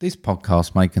This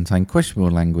podcast may contain questionable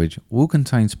language, will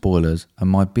contain spoilers, and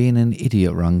my being an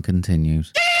idiot run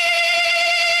continues.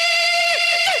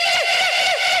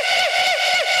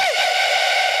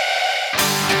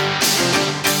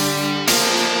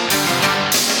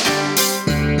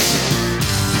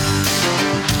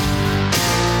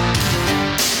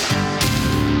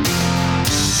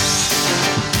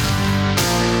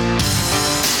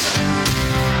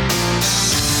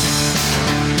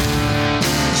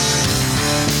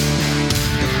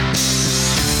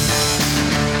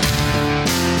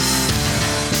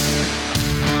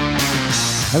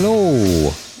 Hello.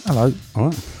 Hello. All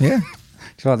right. Yeah.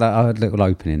 Do you like that little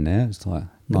opening there? It's like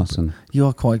nice and... You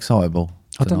are quite excitable.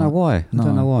 I don't know why. No. I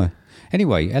don't know why.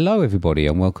 Anyway, hello everybody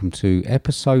and welcome to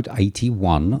episode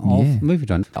 81 of Movie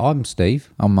Drone. I'm Steve.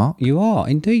 I'm Mark. You are,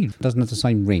 indeed. Doesn't have the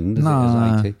same ring, does it, No,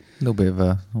 as a 80? little bit of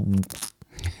a...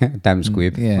 Damn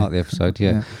squib, yeah. like the episode,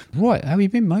 yeah. Right, how you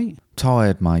been, mate?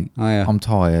 Tired, mate. Oh, yeah. I'm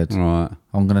tired. Right.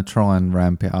 I'm going to try and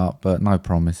ramp it up, but no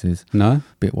promises. No?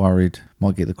 Bit worried.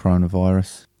 Might get the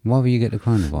coronavirus. Why will you get the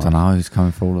coronavirus? Don't know. It's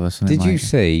coming for all of us. Isn't Did it, you mate?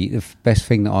 see the best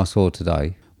thing that I saw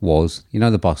today was, you know,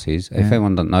 the buses. If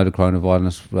anyone doesn't know the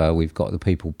coronavirus, we've got the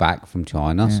people back from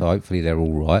China, so hopefully they're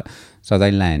all right. So they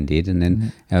landed, and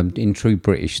then in true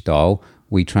British style,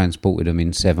 we transported them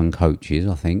in 7 coaches,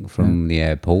 I think, from the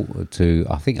airport to,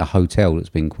 I think, a hotel that's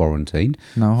been quarantined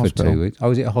No, for hospital. 2 weeks.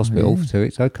 Oh, is it a hospital for 2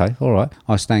 weeks? Okay, all right.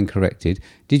 I stand corrected.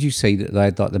 Did you see that they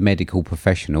had like the medical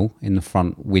professional in the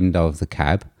front window of the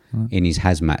cab in his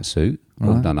hazmat suit,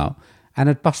 all done up, and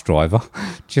a bus driver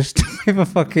just with a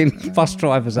fucking bus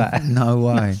driver's hat? No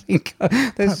way.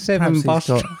 There's 7 bus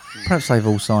drivers. Perhaps they've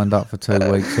all signed up for 2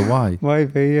 weeks away.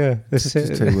 Maybe, yeah. Just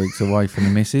 2 weeks away from the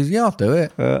missus. Yeah, I'll do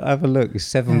it. Have a look. There's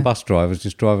 7 bus drivers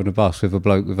just driving a bus with a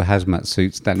bloke with a hazmat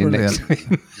suit standing next to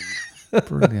him.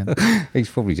 Brilliant. He's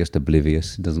probably just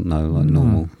oblivious. He doesn't know like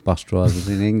normal bus drivers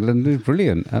in England. It's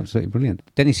brilliant. Absolutely brilliant.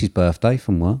 Dennis's birthday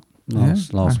from work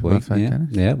last happy week. birthday, Yeah, Dennis.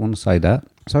 yeah. Want to say that.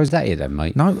 So is that it then,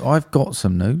 mate? No, I've got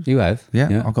some news. You have?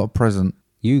 Yeah, I got a present.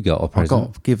 You got a I present.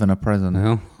 got given a present.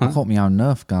 Oh. I got my own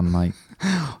Nerf gun, mate.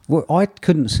 Well, I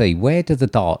couldn't see. Where do the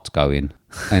darts go in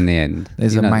the end?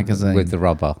 There's a magazine. with the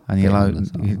rubber. And you thing load, and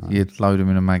stuff. you load them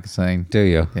in a magazine. Do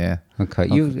you? Yeah. Okay.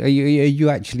 Are you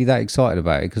actually that excited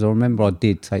about it? Because I remember I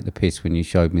did take the piss when you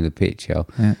showed me the picture.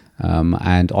 Yeah.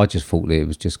 And I just thought that it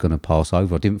was just going to pass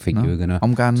over. I didn't think you were going to.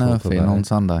 I'm going nerfing on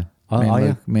Sunday. Oh, are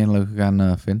you? Me and Luke are going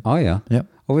nerfing. Oh, yeah. Yep.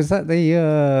 Or was that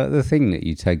the thing that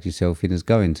you tagged yourself in as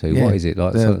going to? Yeah. What is it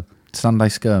like? The Sunday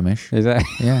skirmish. Is that?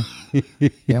 Yeah.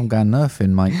 Yeah, I'm going nerfing,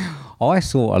 mate. I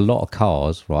saw a lot of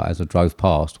cars, right, as I drove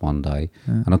past one day,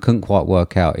 and I couldn't quite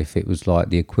work out if it was like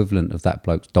the equivalent of that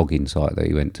bloke's dogging site that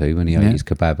he went to when he ate his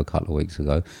kebab a couple of weeks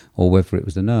ago, or whether it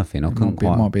was the nerfing. I couldn't It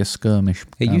quite. might be a skirmish.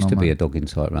 It going used to on, be mate. a dogging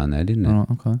site around there, didn't it? All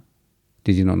right, okay.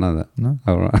 Did you not know that? No.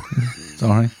 Oh, right.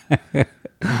 Sorry.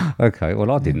 Okay, well,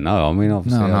 I didn't know. I mean,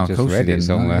 obviously, No, I of just course you read it didn't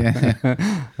know,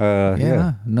 somewhere.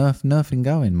 Yeah, no, nerfing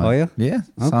going, mate. Oh, yeah? Yeah,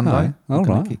 Okay, Sunday. all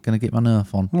right. Going to get my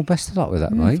nerf on. Well, best of luck with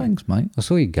that, Yeah, mate. thanks, mate. I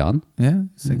saw your gun. Yeah,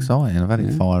 it's exciting. I've had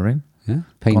it firing. Yeah,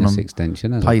 penis On a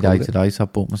extension. As I Payday called it. today, so I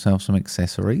bought myself some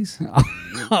accessories.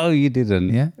 Oh, you didn't?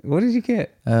 Yeah. What did you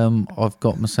get? I've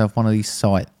got myself one of these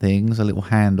sight things, a little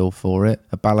handle for it,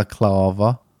 a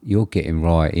balaclava. You're getting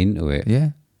right into it. Yeah.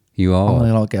 You I'm are.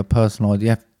 going to like get a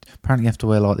personalised. Apparently you have to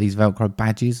wear like these Velcro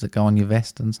badges that go on your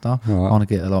vest and stuff. Right. I want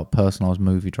to get a like personalised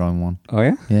movie drone one. Oh,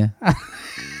 yeah? Yeah.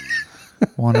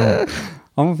 Why not?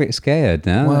 I'm a bit scared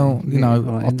now. Well, you know,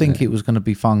 Right, I isn't think it was going to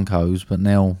be Funkos, but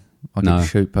now I get No. to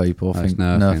shoot people. I That's think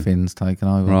nerfing. nerfing's taken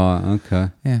over. Right,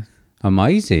 okay. Yeah.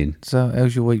 Amazing. So,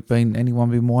 how's your week been? Anyone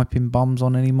been wiping bums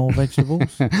on any more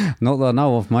vegetables? Not that I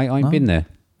know of, mate. I ain't been there.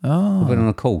 I've been on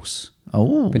a course.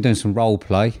 Oh. Been doing some role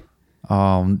play.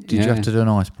 Did you have to do an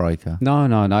icebreaker? No.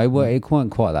 It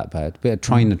wasn't quite that bad. Bit of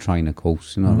trainer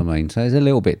course, you know what I mean? So it's a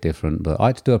little bit different, but I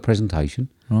had to do a presentation.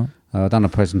 Right. I've done a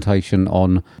presentation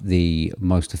on the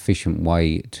most efficient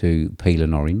way to peel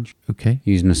an orange Okay.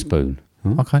 using a spoon.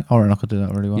 Okay. I reckon I could do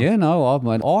that really well. Yeah, no,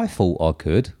 I thought I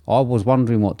could. I was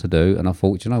wondering what to do, and I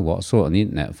thought, you know what? I saw it on the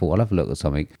internet. I thought, I'll have a look at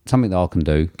something that I can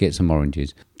do, get some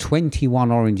oranges.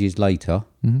 21 oranges later,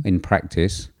 in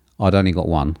practice, I'd only got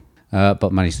one,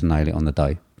 but managed to nail it on the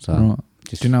day. So, Right.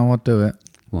 just Do you know how I'd do it?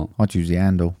 what? I'd use the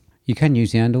handle. You can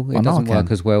use the handle. It I know I doesn't work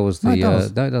can. as well as the... No, it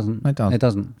does. No, it doesn't. It does. It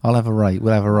doesn't. I'll have a rate.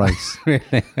 We'll have a race. Really?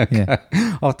 Okay.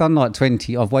 Yeah. I've done like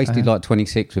 20. I've wasted like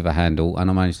 26 with a handle, and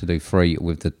I managed to do 3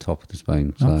 with the top of the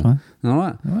spoon. So, Okay. all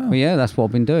right. Well, yeah, that's what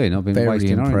I've been doing. I've been Very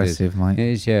wasting impressive, oranges. mate.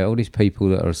 It is, yeah. All these people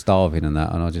that are starving and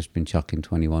that, and I've just been chucking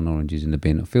 21 oranges in the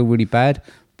bin. I feel really bad,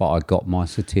 but I got my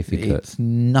certificate. It's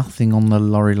nothing on the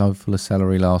lorry load full of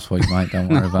celery last week, mate. Don't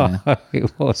worry about it.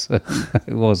 It wasn't.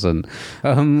 It wasn't.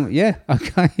 Yeah,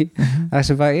 okay. That's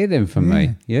about it then for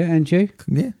me. Yeah, and you?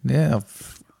 Yeah.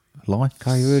 Life.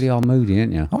 Okay, you really are moody,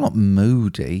 aren't you? I'm not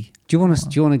moody. Do you want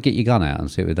to get your gun out and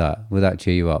sit with that? Would that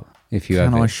cheer you up? If you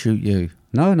Can have I it? shoot you?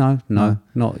 No,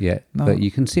 not yet. No. But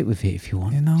you can sit with it if you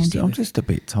want. Yeah, no, I'm just a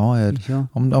bit tired. You sure?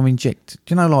 I'm injected.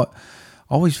 Do you know, like,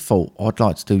 I always thought I'd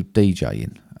like to do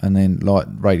DJing and then, like,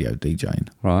 radio DJing.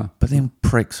 Right. But then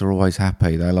pricks are always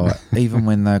happy. They're like, even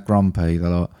when they're grumpy, they're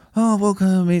like, oh,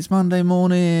 welcome, it's Monday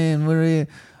morning, we're here.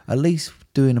 At least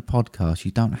doing a podcast,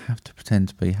 you don't have to pretend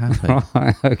to be happy.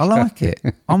 Right, okay. I like it.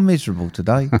 I'm miserable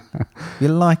today. You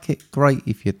like it, great.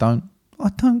 If you don't, I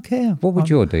don't care. What would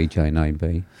your DJ name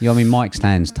be? Yeah, I mean, Mike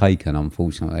Stan's taken,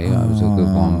 unfortunately. That was a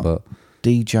good one, but...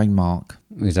 DJ Mark.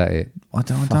 Is that it? I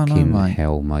don't know, Fucking mate.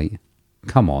 hell, mate.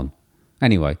 Come on.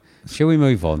 Anyway, shall we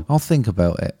move on? I'll think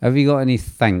about it. Have you got any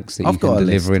thanks that I've you can got a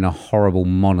deliver list. in a horrible,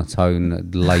 monotone,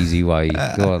 lazy way?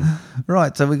 Go on.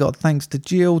 Right, so we got thanks to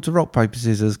Jill, to Rock, Paper,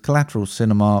 Scissors, Collateral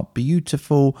Cinema,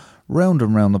 Beautiful, Round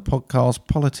and Round the Podcast,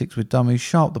 Politics with Dummies,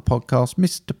 Sharp the Podcast,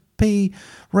 Mr. P,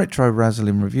 Retro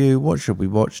Razzling Review, What Should We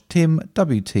Watch, Tim,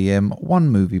 WTM, One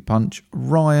Movie Punch,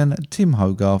 Ryan, Tim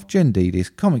Hogarth, Jen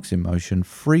Dedis, Comics in Motion,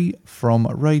 Free From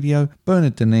Radio,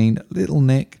 Bernard Deneen, Little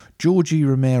Nick, Georgie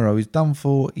Romero is done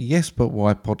for, Yes But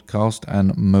Why Podcast,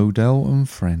 and Model and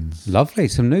Friends. Lovely.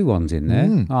 Some new ones in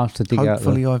there. I'll have to dig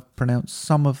Hopefully out I've pronounced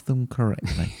some of them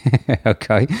correctly.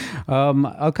 Okay.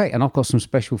 Okay, and I've got some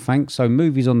special thanks. So,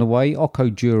 movies on the way, Oko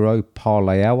Duro,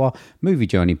 Parlay Hour, Movie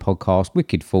Journey Podcast,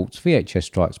 Wicked Thoughts, VHS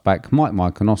Strikes Back,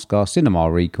 Mike and Oscar, Cinema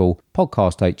Recall,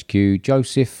 Podcast HQ,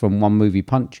 Joseph from One Movie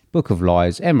Punch, Book of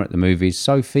Lies, Emma at the Movies,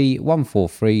 Sophie,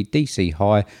 143, DC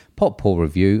High, Pop Poor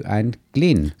Review, and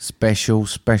Glyn. Special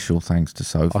thanks to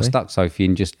Sophie. I stuck Sophie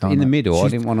in just in the middle. I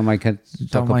didn't want to make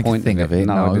Don't make a thing of it,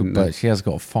 I no, didn't. but she has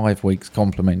got 5 weeks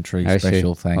complimentary Has she?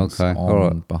 special thanks Okay, on all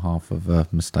right. behalf of a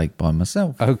mistake by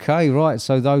myself. Okay, right.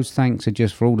 So those thanks are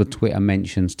just for all the Twitter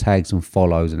mentions, tags, and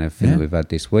follows and everything that we've had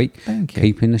this week. Thank you.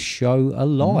 Keeping the show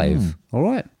alive. All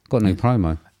right. Got a new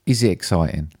promo. Is it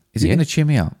exciting? Is it Yeah. going to cheer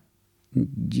me up?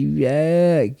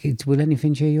 Yeah. Will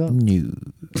anything cheer you up? No.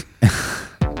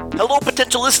 Hello,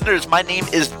 potential listeners. My name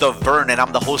is The Vern, and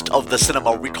I'm the host of the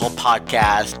Cinema Recall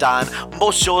podcast. On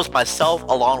most shows, myself,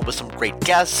 along with some great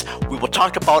guests, we will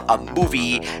talk about a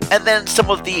movie and then some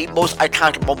of the most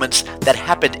iconic moments that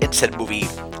happened in said movie.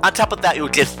 On top of that, you'll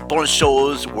get bonus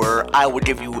shows where I will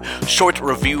give you short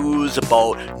reviews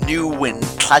about new and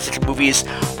classic movies,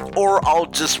 or I'll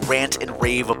just rant and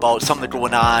rave about something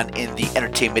going on in the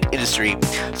entertainment industry.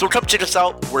 So come check us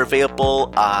out. We're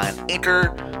available on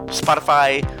Anchor,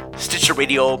 Spotify, Stitcher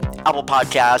Radio, Apple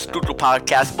Podcasts, Google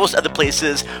Podcasts, most other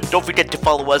places. Don't forget to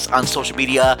follow us on social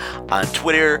media. On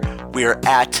Twitter, we're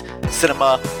at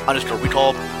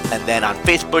cinema_recall. And then on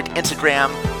Facebook,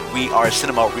 Instagram, we are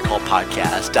Cinema Recall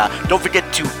Podcast. Don't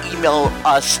forget to email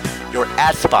us your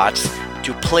ad spots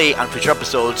to play on future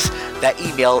episodes. That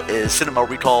email is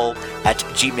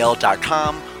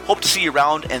cinemarecall@gmail.com. Hope to see you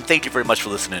around, and thank you very much for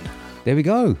listening. There we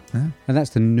go. And that's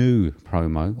the new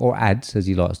promo, or ads, as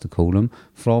he likes to call them,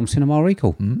 from Cinema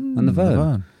Recall and The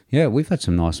Vern. Yeah, we've had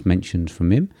some nice mentions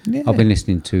from him. Yeah. I've been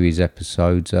listening to his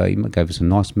episodes. He gave us a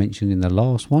nice mention in the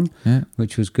last one,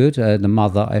 which was good. The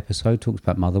Mother episode talks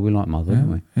about Mother. We like Mother,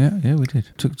 don't we? Yeah, we did.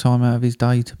 Took time out of his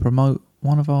day to promote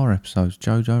one of our episodes,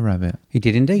 Jojo Rabbit. He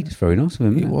did indeed. It's very nice of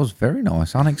him. It Isn't it? was very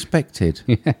nice, unexpected.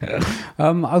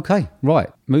 Okay, right.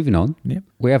 Moving on. Yep.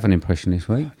 We have an impression this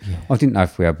week. I didn't know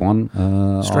if we had one.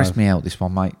 Stressed me out, this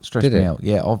one, mate. Stressed Did me it? out.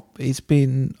 Yeah, I've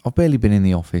barely been in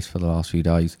the office for the last few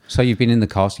days, So you've been in the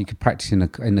car, so you could practice in the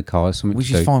car. Something which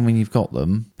to is do. fine when you've got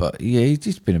them. But yeah, it's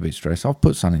just been a bit stressed. I've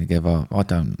put something together. I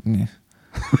don't. Yeah.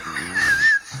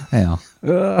 Yeah.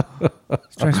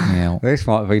 Stressed me out. This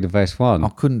might be the best one. I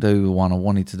couldn't do the one I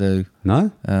wanted to do.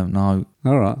 No? No.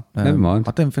 All right. Never mind.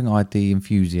 I don't think I had the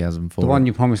enthusiasm for The it. one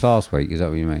you promised last week, is that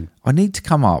what you mean? I need to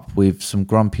come up with some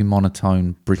grumpy,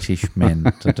 monotone British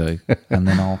men to do, and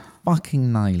then I'll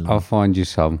fucking nail I'll it. find you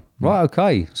some. Right,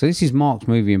 okay. So this is Mark's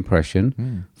movie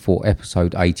impression for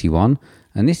episode 81.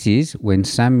 And this is when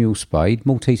Samuel Spade,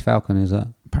 Maltese Falcon is that,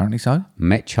 Apparently so.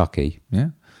 met Chucky. Yeah.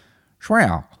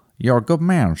 Swell, you're a good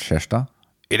man, sister.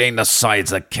 It ain't the size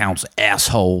that counts,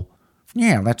 asshole.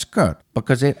 Yeah, that's good,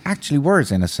 because if actually were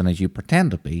as innocent as you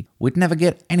pretend to be, we'd never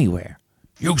get anywhere.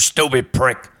 You stupid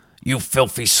prick. You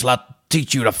filthy slut.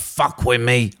 Teach you to fuck with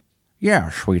me. Yeah,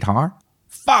 sweetheart.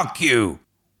 Fuck you.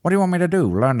 What do you want me to do,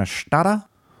 learn to stutter?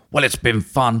 Well, it's been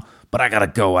fun, but I gotta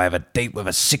go. I have a date with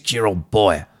a 6-year-old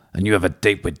boy, and you have a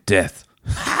date with death.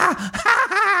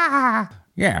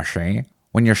 Yeah, see?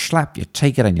 When you're slapped, you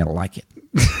take it and you like it.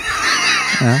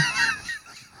 Yeah.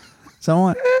 So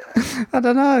what? I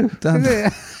don't know.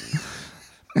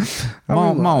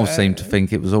 Miles seemed to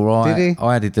think it was all right. Did he?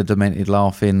 I added the demented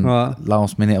laugh in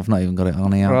last minute. I've not even got it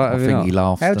on here. Right, I think he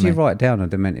laughed. How do you didn't he? write down a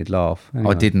demented laugh?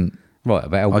 I didn't. Right,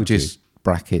 but how I would just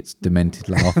brackets demented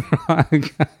laugh.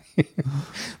 Okay.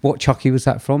 What Chucky was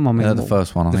that from? I mean, The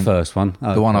first one, I think. The first one.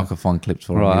 The one I could find clips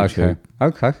for on Right, YouTube.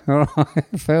 okay. All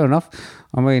right. Fair enough.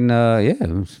 I mean,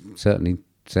 yeah, certainly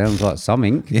sounds like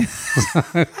something. Yeah.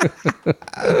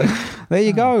 There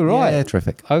you go, right. Yeah,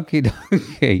 terrific. Okie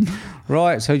dokie.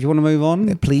 Right, so do you want to move on?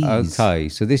 Yeah, please. Okay,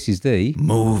 so this is the...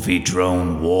 Movie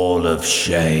drone wall of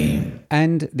shame.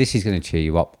 And this is going to cheer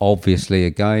you up, obviously,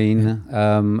 again.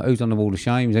 Who's on the wall of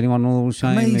shame? Is anyone on the wall of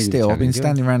shame? Me Who's still. I've been challenging?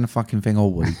 standing around the fucking thing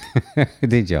all week.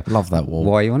 Did you? Love that wall.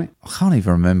 Why are you on it? I can't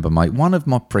even remember, mate. One of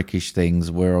my prickish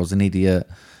things where I was an idiot,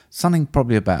 something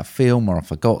probably about a film, or I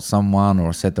forgot someone, or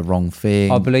I said the wrong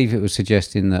thing. I believe it was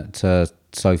suggesting that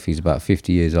Sophie's about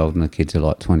 50 years old and the kids are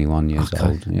like 21 years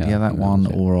old. Yeah, that one,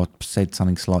 was it. or I said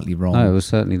something slightly wrong. No, it was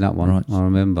certainly that one. Right. I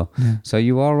remember. Yeah. So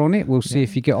you are on it. We'll see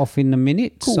if you get off in a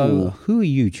minute. Cool. So who are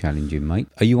you challenging, mate?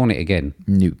 Are you on it again?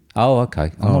 New. Oh,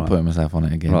 okay. I'm not putting myself on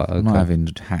it again. Right, I'm not okay. having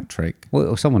a hat trick.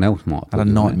 Well, someone else might. I had a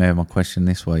nightmare of my question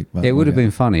this week. But It would have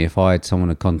been funny if I had someone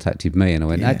who contacted me and I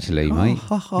went, actually, mate.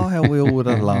 Ha ha, how we all would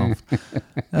have laughed.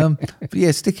 But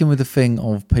yeah, sticking with the thing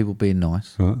of people being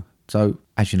nice. Right. So,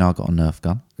 as you know, I got a Nerf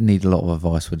gun. Need a lot of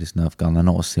advice with this Nerf gun. They're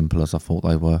not as simple as I thought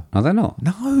they were. Are they not?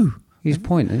 No. He's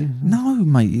pointing. No,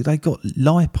 mate. They got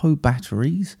LiPo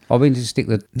batteries. I mean, to stick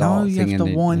the No, dart you thing have to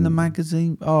in wind the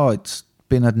magazine. Oh, it's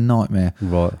been a nightmare.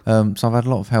 Right. So I've had a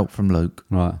lot of help from Luke.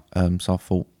 Right. So I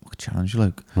thought I could challenge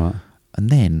Luke. Right. And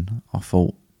then I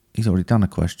thought he's already done a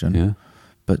question. Yeah.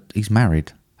 But he's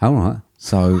married. All right.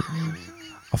 So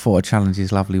I thought I'd challenge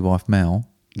his lovely wife, Mel.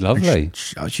 Lovely.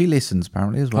 And she listens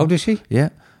apparently as well. Oh, does she? Yeah.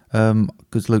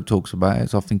 Because Luke talks about it,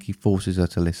 so I think he forces her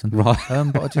to listen. Right.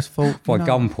 But I just thought... By you know,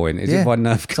 gunpoint? Is it by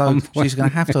Nerf gunpoint? So she's going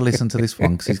to have to listen to this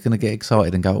one because he's going to get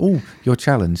excited and go, oh, your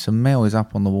challenge. So Mel is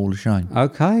up on the wall of shame.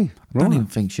 Okay. I don't even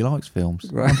think she likes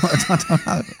films. Right. I don't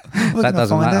know. We're That gonna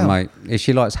doesn't find matter, out. mate. If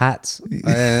she likes hats,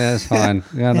 that's fine.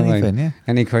 You know what I mean? Anything, yeah.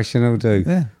 Any question will do.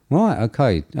 Yeah. Right,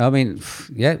 okay. I mean,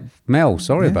 yeah, Mel,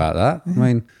 sorry about that. I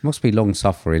mean, must be long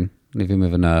suffering living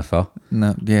with a nerfer.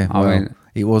 No, yeah. I Well, mean-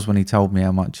 it was when he told me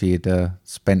how much he had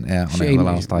spent out on it in the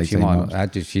last 18 months. How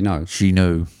did she know? She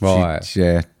knew. Right.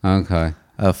 Yeah. Okay.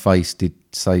 Her face did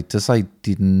say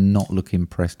did not look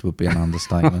impressed would be an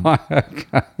understatement.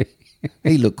 Okay.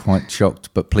 He looked quite shocked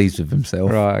but pleased with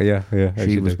himself. Right, yeah. as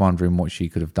She you was do. wondering what she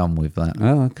could have done with that.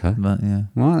 Oh, okay. But yeah.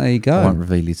 Right, there you I go. won't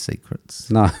reveal his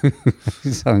secrets. No.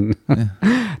 So,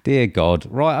 dear God.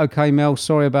 Right, okay, Mel,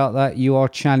 sorry about that. You are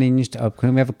challenged.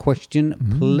 Can we have a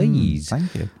question, please?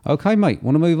 Thank you. Okay, mate,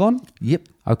 want to move on? Yep.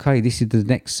 Okay, this is the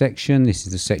next section. This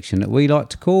is the section that we like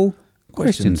to call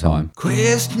Question Time.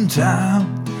 Question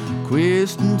time,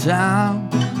 question time.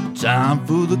 Time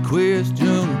for the question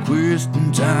time.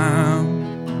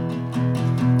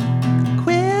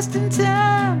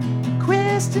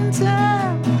 Question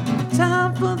time.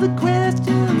 Time for the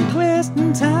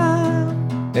question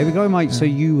time. There we go, mate. So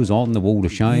you was on the wall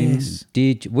of shame. Yes.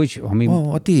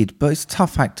 Well, I did, but it's a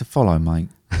tough act to follow, mate.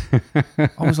 I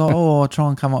was like, I'll try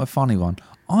and come up with a funny one.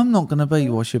 I'm not going to beat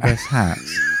what's your best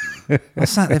hats. I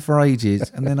sat there for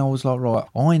ages, and then I was like, right,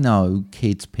 I know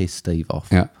kids piss Steve off.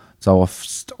 Yeah. So I've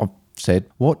said,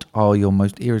 what are your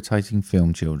most irritating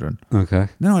film children? Okay.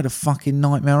 Then I had a fucking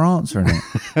nightmare answering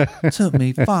it. It took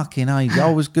me fucking ages.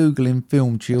 I was Googling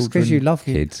film children. Because you love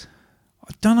kids.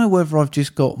 I don't know whether I've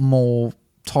just got more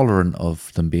tolerant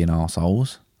of them being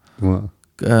arseholes. What?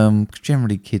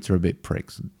 Generally, kids are a bit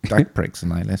pricks, pricks,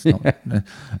 and they. Let's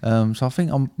not. So I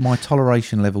think my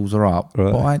toleration levels are up,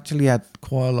 Right. but I actually had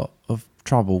quite a lot of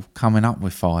trouble coming up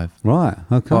with 5. Right,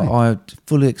 okay. But I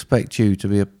fully expect you to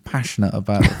be passionate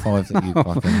about the 5 that you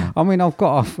fucking have. I mean, I've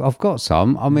got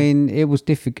some. I mean, it was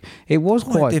difficult. It was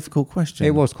Quite a difficult question.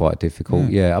 It was quite difficult,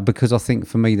 yeah, because I think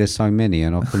for me there's so many,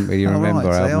 and I couldn't really All right,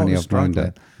 remember so I how many was I've known.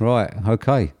 struggling. Right,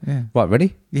 okay. Yeah. Right,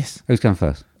 ready? Yes. Who's going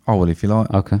first? Oh, well, if you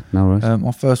like. Okay, no worries.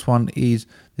 My first one is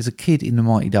there's a kid in the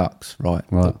Mighty Ducks, right,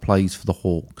 that plays for the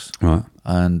Hawks. Right.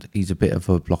 And he's a bit of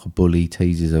a bully,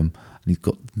 teases them, and he's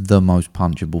got the most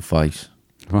punchable face.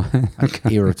 Right.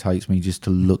 It irritates me just to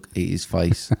look at his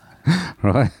face.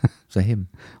 Right. So him.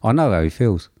 I know how he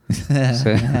feels.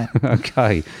 So,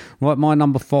 okay. Right, my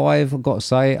number 5, I've got to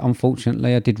say,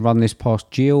 unfortunately, I did run this past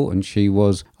Jill, and she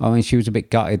was a bit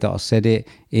gutted that I said it.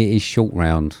 It is Short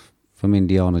Round from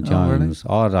Indiana really? Jones.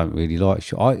 I don't really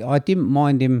like I didn't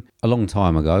mind him a long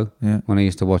time ago when I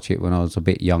used to watch it when I was a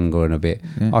bit younger and a bit,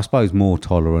 I suppose, more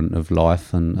tolerant of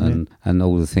life and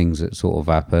all the things that sort of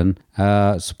happen.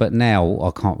 But now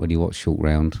I can't really watch Short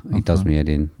Round. It does me head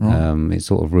in. Right. It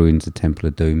sort of ruins the Temple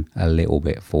of Doom a little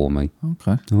bit for me.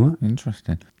 Okay. All right.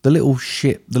 Interesting. The little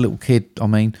kid,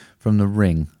 from The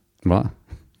Ring. Right.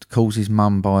 Calls his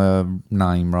mum by her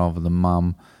name rather than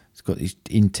mum. He's got this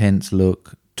intense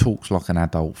look. Talks like an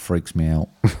adult. Freaks me out.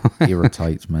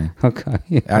 Irritates me. Okay.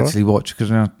 Yeah, Actually,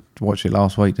 because I watched it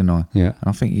last week, didn't I? Yeah. And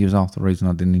I think he was half the reason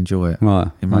I didn't enjoy it.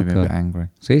 Right. It made me a bit angry.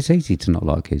 So it's easy to not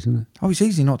like kids, isn't it? Oh, it's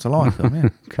easy not to like them, yeah.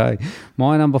 Okay.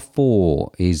 My number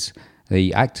 4 is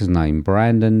the actor's name,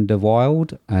 Brandon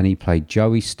DeWild, and he played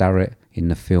Joey Starrett in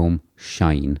the film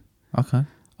Shane. Okay.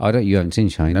 You haven't seen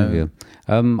Shane, have you?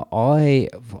 I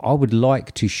would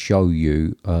like to show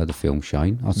you the film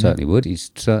Shane. I certainly would.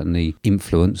 It's certainly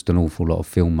influenced an awful lot of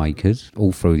filmmakers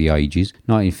all through the ages.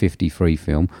 1953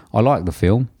 film. I like the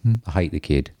film. I hate the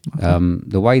kid. Okay.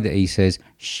 The way that he says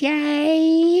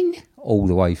Shane all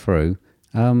the way through.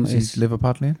 Is he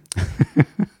Liverpudlian?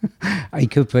 He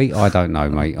could be. I don't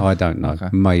know, mate. I don't know. Okay.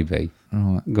 Maybe. All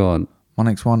right. Go on. My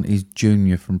next one is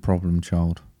Junior from Problem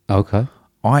Child. Okay.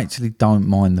 I actually don't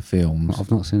mind the films.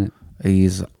 I've not seen it. He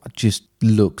just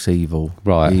looks evil.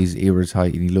 Right. He's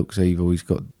irritating. He looks evil. He's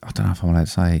got, I don't know if I'm allowed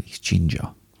to say it, he's ginger.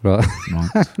 Right.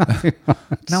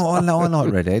 No, I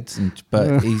like redheads,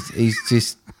 but he's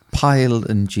just pale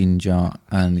and ginger,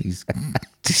 and he's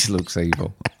just looks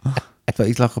evil. But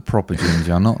he's like a proper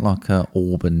ginger, not like a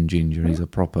Auburn ginger. He's a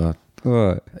proper...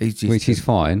 Right. Which is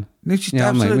fine. Which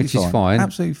is fine.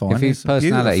 Absolutely fine. If his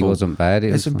personality wasn't bad,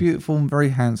 there's some beautiful and very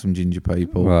handsome ginger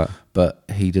people, right? But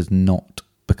he does not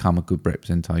become a good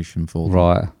representation for them.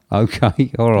 Right.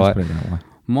 Okay. All right. Let's put it that way.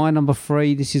 My number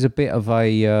 3. This is a bit of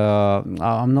a.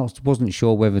 Wasn't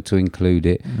sure whether to include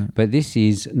it, but this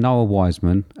is Noah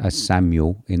Wiseman as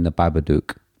Samuel in The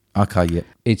Babadook. Okay. Yeah.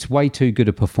 It's way too good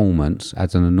a performance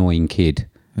as an annoying kid.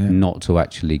 Yeah. Not to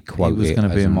actually quote it. It was going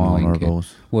to be in my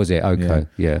honourables. Was it? Okay,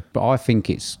 yeah. But I think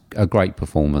it's a great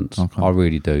performance. Okay. I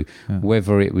really do. Yeah.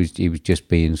 Whether he was just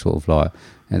being sort of like,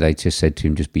 and they just said to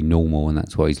him, just be normal, and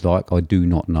that's what he's like, I do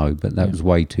not know. But that was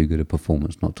way too good a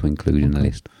performance not to include in the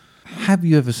list. Have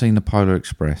you ever seen The Polar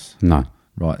Express? No.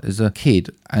 Right. There's a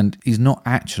kid, and he's not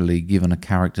actually given a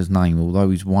character's name, although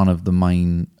he's one of the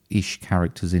main-ish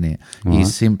characters in it. Right.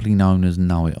 He's simply known as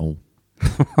Know-It-All.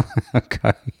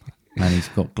 Okay. And he's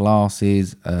got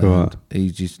glasses, and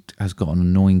he just has got an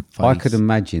annoying face. I could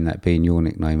imagine that being your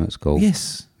nickname at school.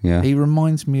 Yes. Yeah. He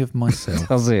reminds me of myself.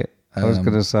 Does it? I was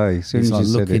going to say. As soon he's as like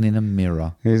you looking said it. in a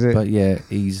mirror. Is it? But yeah,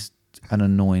 he's an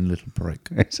annoying little prick.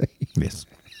 Is he? Yes.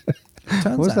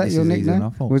 Was that your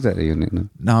nickname? Was that your nickname?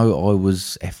 No, I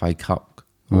was FA Cup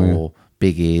or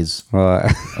Big Ears.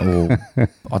 Right. Or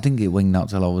I didn't get winged up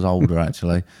till I was older,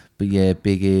 actually. But yeah,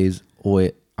 Big Ears,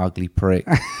 Oi, Ugly Prick.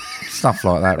 Stuff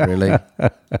like that, really.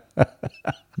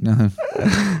 No.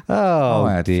 Oh,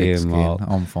 I had dear, thick Mark.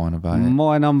 skin. I'm fine about it.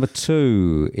 My number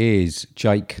 2 is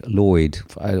Jake Lloyd,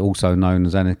 also known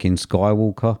as Anakin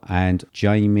Skywalker, and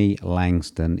Jamie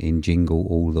Langston in Jingle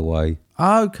All the Way.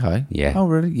 Okay. Yeah. Oh,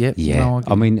 really? Yep. Yeah. No,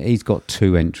 I mean, he's got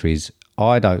 2 entries.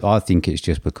 I think it's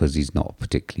just because he's not a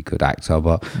particularly good actor,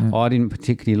 but I didn't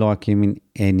particularly like him in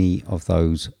any of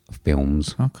those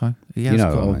films. Okay. He has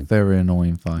got a very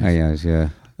annoying face. He has, yeah.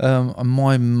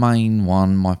 My main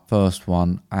one, my first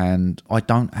one, and I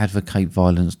don't advocate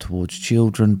violence towards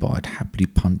children, but I'd happily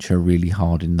punch her really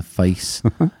hard in the face,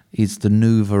 is the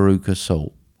new Veruca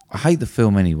Salt. I hate the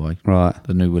film anyway, right?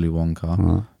 The new Willy Wonka,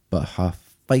 right. But her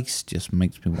face just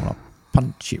makes me want to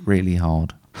punch it really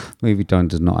hard. Movie Dome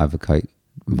does not advocate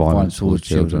violence towards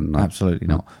children. No. Absolutely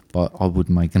not. But I would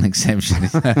make an exception in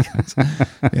that case.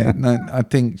 Yeah, no, I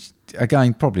think,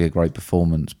 again, probably a great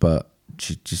performance, but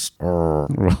she just...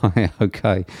 Right,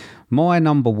 okay. My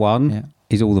number 1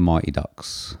 is All the Mighty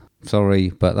Ducks. Sorry,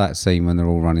 but that scene when they're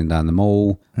all running down the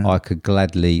mall, I could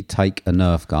gladly take a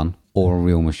Nerf gun or a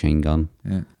real machine gun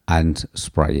and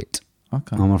spray it.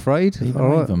 Okay. I'm afraid. Even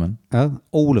all of them?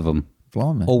 All of them.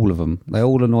 Blimey. All of them. They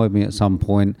all annoyed me at some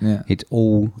point. Yeah. It's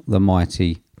All the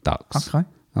Mighty Ducks. Okay.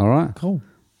 All right. Cool.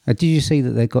 Did you see that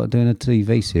they've got doing a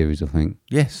TV series, I think?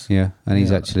 Yes. Yeah. And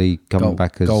he's actually coming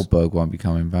back as... Goldberg won't be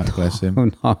coming back, bless him.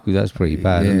 Oh, no. That's pretty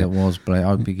bad, isn't it? It was, but I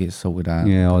hope he gets sorted out.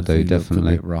 Yeah, I do,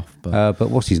 definitely. A bit rough, but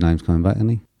what's his name's coming back, isn't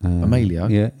he? Emilio?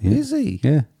 Yeah. Is he?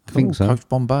 Yeah, I think so. Coach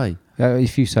Bombay?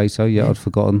 If you say so, I'd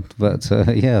forgotten. But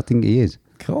yeah, I think he is.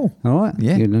 Cool. All right.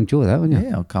 Yeah. You'd enjoy that, wouldn't you?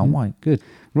 Yeah, I can't wait. Good.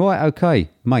 Right, okay.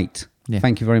 Mate,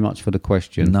 thank you very much for the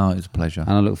question. No, it's a pleasure.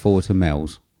 And I look forward to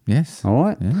Mel's. Yes. All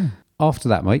right? Yeah. after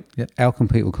that, mate, how can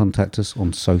people contact us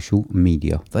on social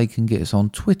media? They can get us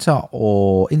on Twitter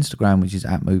or Instagram, which is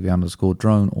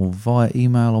 @movie_drone, or via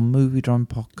email on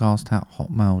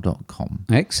moviedronepodcast@hotmail.com.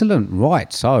 Excellent.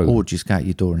 Right, so... Or just go out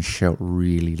your door and shout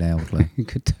really loudly. You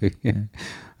could do, yeah.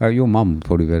 Your mum would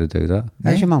probably better do that.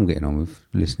 How's your mum getting on with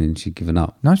listening? She'd given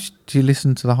up. No, she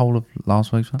listened to the whole of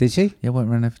last week's one. Did she? Yeah, went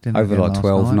around everything. Over like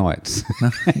 12 night. nights.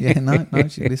 No,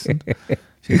 she listened.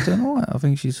 She's doing all right. I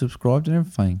think she subscribed and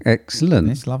everything. Excellent.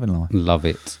 It's loving life. Love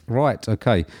it. Right,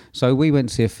 okay. So we went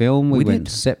to see a film. We went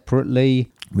did.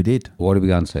 separately. We did. What did we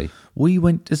go and see? We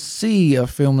went to see a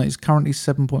film that is currently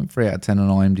 7.3 out of 10 on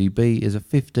IMDb. Is a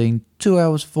 2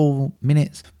 hours 4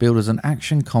 minutes, billed as an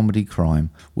action comedy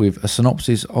crime with a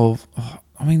synopsis of...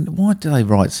 why do they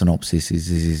write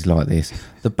synopsises like this?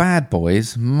 The bad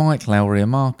boys, Mike Lowry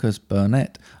and Marcus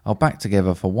Burnett, are back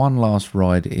together for one last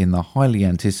ride in the highly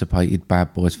anticipated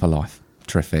Bad Boys for Life.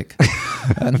 Terrific.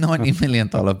 A $90 million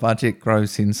budget,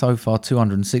 grossing so far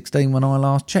 216 when I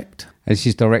last checked. And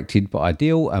she's directed by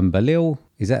Adil and Balil.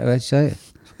 Is that how you say it?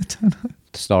 I don't know.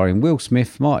 Starring Will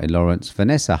Smith, Martin Lawrence,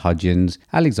 Vanessa Hudgens,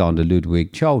 Alexander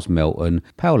Ludwig, Charles Melton,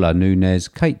 Paola Nunez,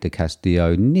 Kate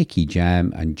DeCastillo, Nicky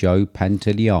Jam and Joe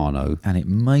Pantoliano. And it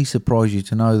may surprise you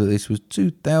to know that this was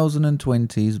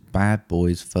 2020's Bad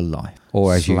Boys for Life.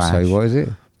 Or as you say, what is it?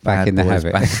 Back in the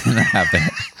Habit. Back in the Habit.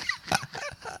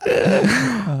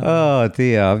 Oh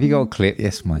dear, have you got a clip?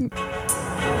 Yes, mate.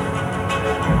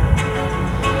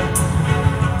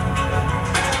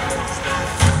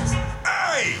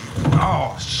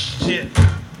 Oh, shit.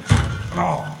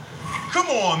 Oh, come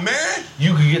on, man.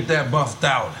 You can get that buffed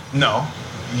out. No,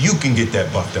 you can get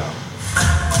that buffed out.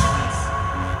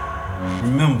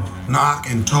 Remember, knock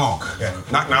and talk. Yeah.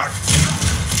 Knock, knock.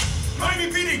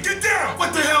 Miami PD, get down!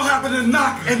 What the hell happened to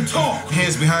knock and talk?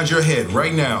 Hands behind your head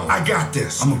right now. I got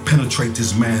this. I'm gonna penetrate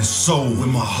this man's soul with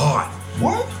my heart.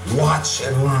 What? Watch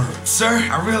and learn. Sir,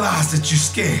 I realize that you're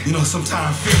scared. You know,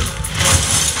 sometimes fear.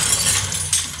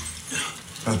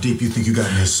 How deep you think you got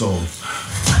in his soul?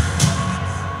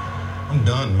 I'm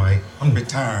done, Mike. I'm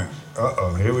retired.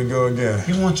 Uh-oh, here we go again.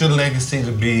 You want your legacy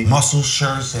to be muscle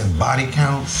shirts and body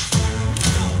counts?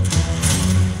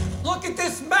 Look at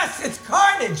this mess. It's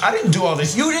carnage. I didn't do all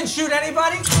this. You didn't shoot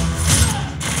anybody?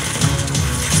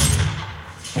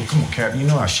 Oh, come on, Cap. You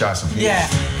know I shot some people. Yeah.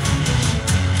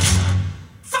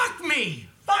 Fuck me.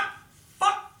 Fuck.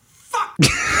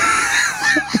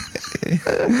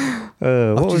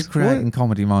 I'm just creating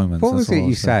comedy moments. What was it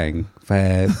you sang?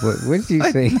 What did you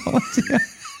sing?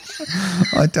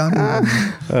 I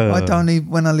don't even,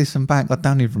 when I listen back, I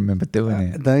don't even remember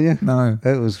doing it. Don't you? No.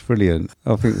 It was brilliant.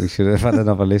 I think we should have had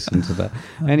another listen to that.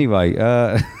 Anyway,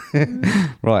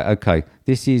 right, okay.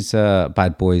 This is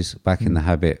Bad Boys Back in the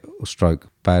Habit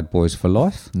 / Bad Boys for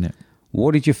Life. Yeah.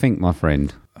 What did you think, my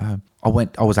friend? I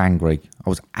was angry.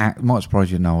 Might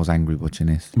surprise you to know I was angry watching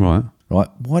this. Right. Right?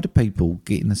 Why do people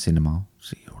get in the cinema?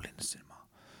 See, you're all in the cinema.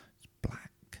 It's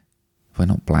black. Well,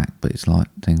 not black, but it's like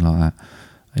things like that.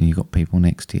 And you've got people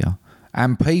next to you.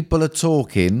 And people are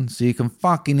talking so you can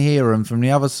fucking hear them from the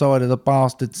other side of the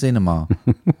bastard cinema.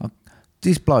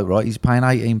 This bloke, right, he's paying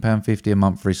 £18.50 a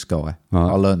month for his Sky.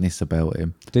 Right. I learnt this about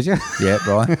him. Did you? Yeah,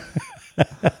 right.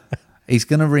 He's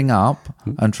going to ring up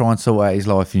and try and sort out his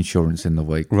life insurance in the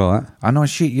week. Right. And I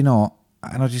shit you not.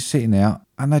 And I'm just sitting there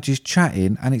and they're just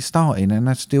chatting and it's starting and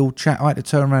they're still chat. I had to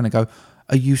turn around and go,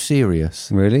 "Are you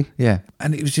serious?" Really? Yeah.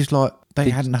 And it was just like they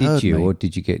hadn't heard Did you, me. or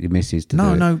did you get your missus to do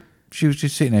it? No. She was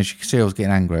just sitting there. She could see I was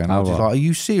getting angry. And I was just right. like, "Are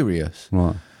you serious?"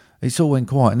 Right. It all went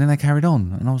quiet. And then they carried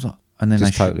on. And I was like, and then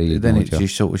Just totally then it ignored you.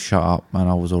 just sort of shut up and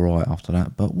I was all right after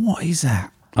that. But what is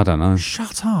that? I don't know.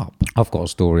 Shut up. I've got a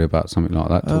story about something like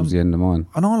that towards the end of mine.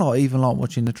 And I even like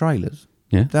watching the trailers.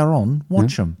 Yeah. They're on.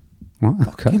 Watch them. Right,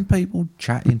 okay. Fucking people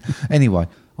chatting. Anyway,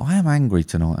 I am angry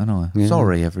tonight, aren't I? Yeah.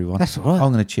 Sorry, everyone. That's all right.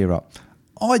 I'm going to cheer up.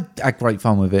 I had great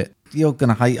fun with it. You're going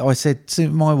to hate it. I said,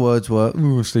 my words were,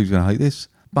 Steve's going to hate this.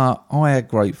 But I had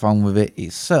great fun with it.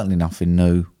 It's certainly nothing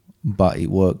new, but it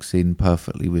works in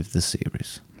perfectly with the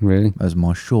series. Really? As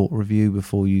my short review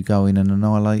before you go in and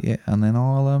annihilate it, and then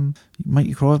I'll make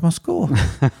you cry with my score.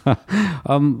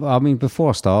 I mean, before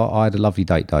I start, I had a lovely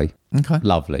date day. Okay.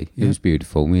 Lovely. It was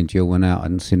beautiful. Me and Jill went out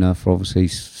and seen her for obviously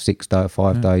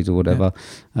 5 days or whatever.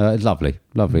 It's lovely.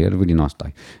 Lovely. Had a really nice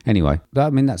day. Anyway,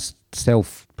 that's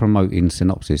self-promoting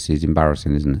synopsis is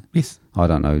embarrassing, isn't it? Yes. I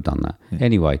don't know who done that. Yeah.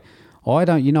 Anyway, I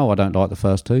don't like the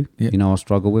first two. Yeah. You know, I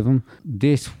struggle with them.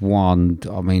 This one,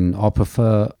 I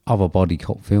prefer other body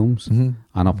cop films and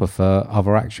I prefer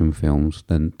other action films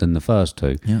than the first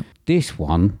two. Yeah. This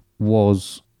one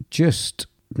was just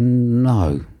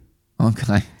no.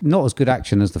 Okay. Not as good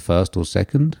action as the first or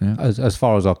second, as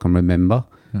far as I can remember.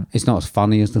 It's not as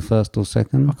funny as the first or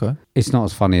second. Okay. It's not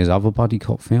as funny as other buddy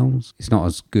cop films. It's not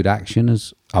as good action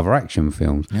as other action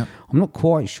films. Yep. I'm not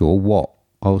quite sure what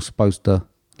I was supposed to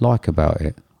like about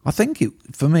it. I think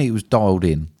for me it was dialed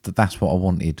in. That's what I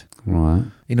wanted. Right.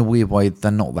 In a weird way,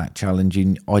 they're not that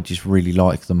challenging. I just really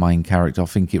like the main character. I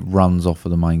think it runs off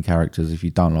of the main characters. If you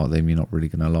don't like them, you're not really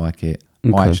going to like it.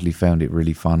 Okay. I actually found it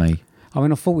really funny. I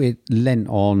mean, I thought it lent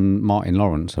on Martin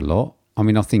Lawrence a lot. I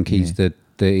mean, I think he's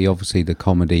obviously the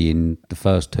comedy in the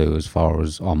first two, as far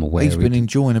as I'm aware. He's been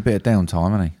enjoying a bit of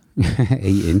downtime, hasn't he?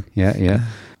 Eating, yeah.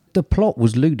 The plot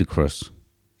was ludicrous,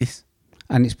 Yes.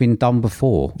 and it's been done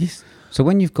before. Yes. So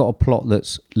when you've got a plot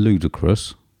that's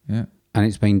ludicrous Yeah. and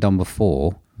it's been done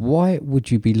before, why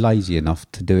would you be lazy enough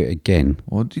to do it again?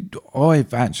 Well, I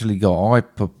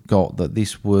got that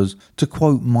this was, to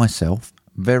quote myself,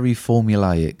 very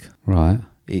formulaic. Right.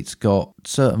 It's got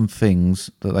certain things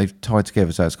that they've tied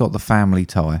together. So it's got the family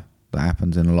tie that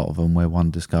happens in a lot of them where one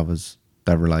discovers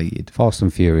they're related. Fast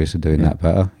and Furious are doing that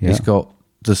better. Yeah. It's got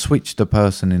to switch the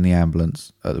person in the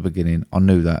ambulance at the beginning. I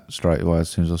knew that straight away as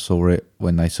soon as I saw it.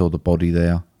 When they saw the body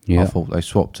there, Yeah. I thought they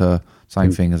swapped her.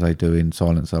 Same thing as they do in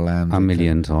Silence of the Lambs. A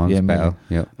million times better.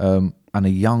 Yeah. And a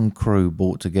young crew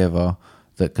brought together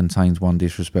that contains one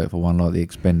disrespectful one, like the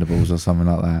Expendables or something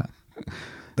like that.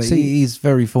 But it is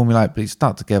very formulaic, but it's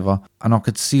stuck together, and I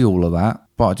could see all of that.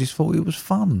 But I just thought it was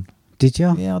fun. Did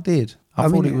you? Yeah, I did. I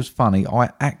thought it was funny.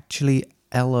 I actually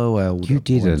LOL'd. You at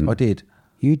points. didn't? I did.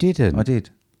 You didn't? I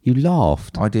did. You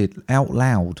laughed? I did out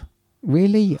loud.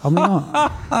 Really? I mean,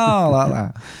 Oh, like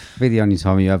that. be the only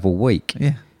time you have all week.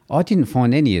 Yeah. I didn't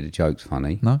find any of the jokes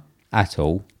funny. No. At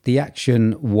all. The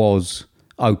action was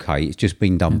okay. It's just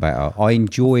been done better. I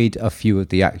enjoyed a few of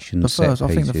the action set pieces. I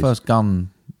think the first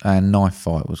gun and knife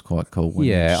fight was quite cool.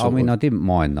 Yeah, I mean, I didn't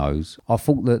mind those. I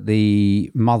thought that the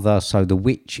mother, so the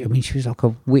witch, I mean, she was like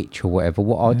a witch or whatever.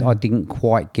 I didn't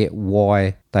quite get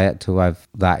why they had to have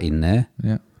that in there.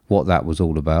 Yeah. What that was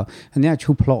all about. And the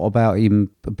actual plot about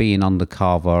him being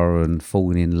undercover and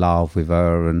falling in love with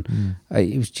her, and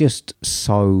it was just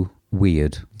so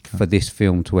weird for this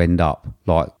film to end up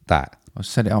like that. I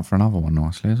set it up for another one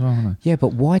nicely as well, haven't I? Yeah,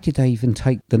 but why did they even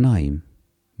take the name?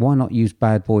 Why not use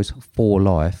Bad Boys for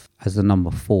Life as the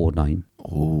number 4 name?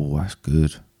 Oh, that's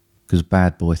good. Because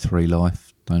Bad Boy 3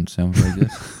 Life don't sound very good.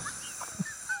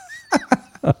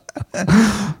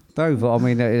 No, but I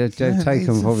mean, they've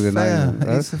taken probably the name.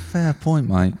 It's a fair point,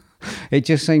 mate. It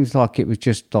just seems like it was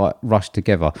just like rushed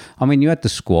together. I mean, you had the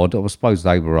squad. I suppose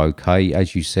they were okay.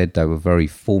 As you said, they were very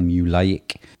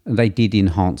formulaic. They did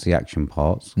enhance the action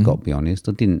parts, got to be honest.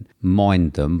 I didn't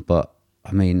mind them, but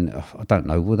I mean, I don't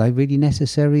know, were they really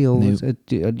necessary? Or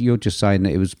you're just saying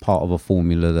that it was part of a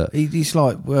formula that... It's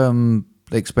like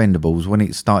Expendables. When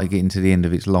it started getting to the end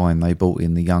of its line, they brought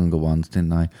in the younger ones, didn't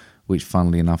they? Which,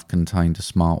 funnily enough, contained a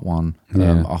smart one,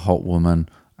 a hot woman,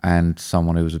 and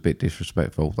someone who was a bit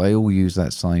disrespectful. They all use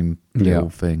that same little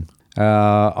thing.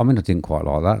 I mean, I didn't quite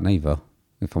like that neither,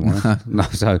 if I'm honest. No,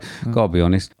 so, got to be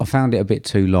honest, I found it a bit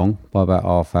too long by about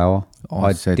half hour.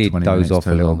 I did doze off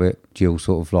a little bit. Jill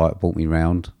sort of like brought me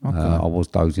round. Okay. I was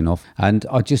dozing off. And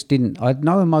I just I had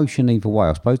no emotion either way.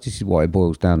 I suppose this is what it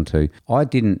boils down to. I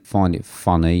didn't find it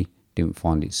funny. Didn't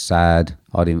find it sad.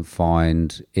 I didn't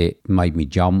find it made me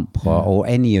jump or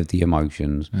any of the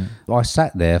emotions. I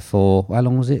sat there for, how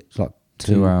long was it? It's like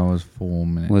 2 hours, 4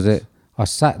 minutes. Was it? I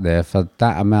sat there for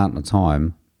that amount of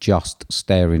time just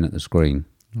staring at the screen.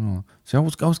 Oh. See, I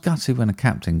was gutted when a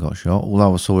captain got shot,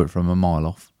 although I saw it from a mile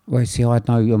off. Well, see, I had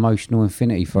no emotional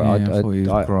affinity for it. I thought he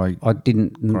was great. I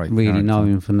didn't really know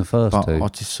him from the first two. I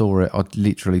just saw it. I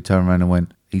literally turned around and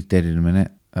went, he's dead in a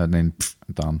minute. And then,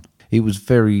 done. It was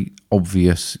very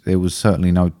obvious. There was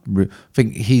certainly no... I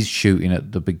think his shooting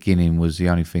at the beginning was the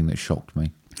only thing that shocked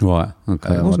me. Right,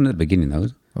 okay. It wasn't at the beginning, though,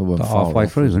 was it? Well, halfway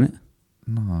through, wasn't it?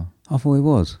 No. I thought it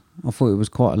was. I thought it was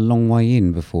quite a long way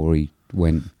in before he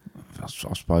went. I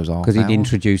suppose half because he'd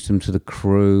introduced them to the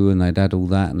crew and they'd had all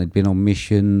that and they'd been on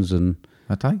missions and...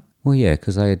 Had they? Well, yeah,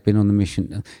 because they had been on the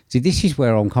mission. See, this is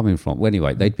where I'm coming from. Well,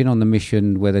 anyway, they'd been on the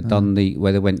mission where they'd done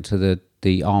where they went to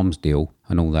the arms deal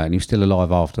and all that, and he was still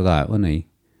alive after that, wasn't he?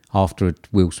 After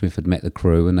Will Smith had met the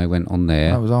crew and they went on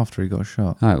there. That was after he got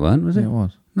shot. Oh, it weren't, was it? Yeah, it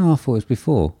was. No, I thought it was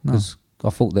before. Because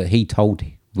I thought that he told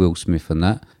Will Smith and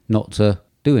that not to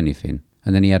do anything.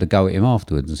 And then he had a go at him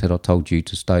afterwards and said, I told you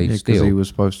to stay still. Because he was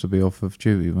supposed to be off of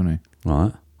duty, wasn't he?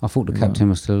 Right. I thought the captain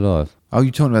was still alive. Oh,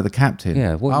 you're talking about the captain?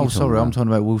 Yeah. What are you sorry, about? I'm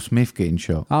talking about Will Smith getting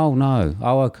shot. Oh, no.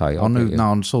 Oh, okay.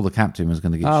 I saw the captain was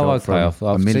going to get shot from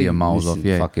a million miles off.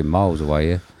 Yeah, fucking miles away,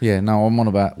 yeah. Yeah, no, I'm on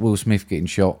about Will Smith getting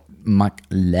shot.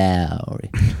 McLaury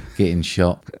getting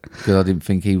shot because I didn't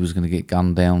think he was going to get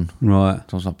gunned down. Right.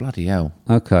 So I was like, bloody hell.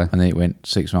 Okay. And then it went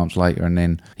 6 months later, and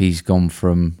then he's gone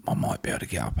from, I might be able to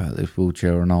get up out of this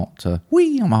wheelchair or not, to,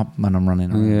 I'm up and I'm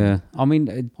running around. Yeah. I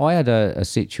mean, I had a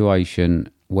situation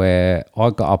where I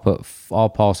got up at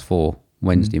 4:30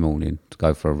 Wednesday morning to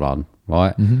go for a run,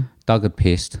 right? Doug had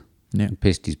pissed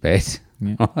his bed,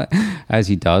 right? As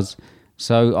he does.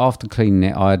 So after cleaning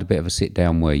it, I had a bit of a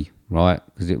sit-down wee, right?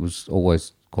 Because it was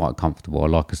always quite comfortable. I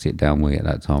like a sit-down wee at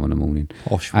that time in the morning.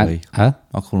 Posh wee. Huh?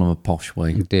 I call him a posh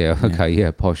wee. Dear, okay,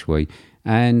 yeah, posh wee.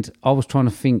 And I was trying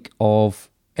to think of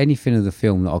anything of the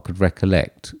film that I could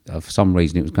recollect. For some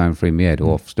reason, it was going through my head,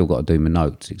 or I've still got to do my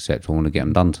notes, etc. I want to get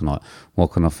them done tonight. What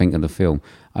can I think of the film?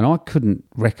 And I couldn't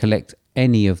recollect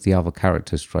any of the other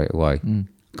characters straight away.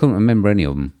 Couldn't remember any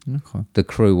of them. Okay. The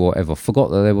crew or whatever.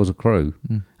 Forgot that there was a crew.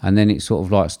 And then it sort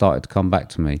of like started to come back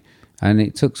to me. And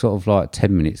it took sort of like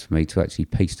 10 minutes for me to actually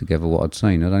piece together what I'd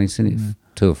seen. I'd only seen it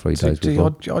 2 or 3 days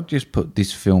before. I'd just put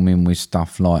this film in with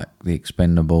stuff like The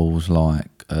Expendables, like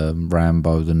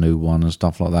Rambo, the new one, and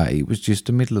stuff like that. It was just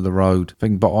a middle of the road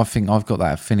thing. But I think I've got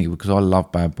that affinity because I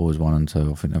love Bad Boys 1 and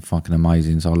 2. I think they're fucking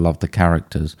amazing. So I love the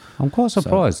characters. I'm quite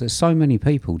surprised that so many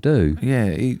people do. Yeah,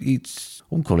 it's, I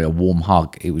wouldn't call it a warm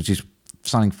hug. It was just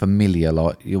something familiar.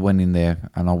 Like you went in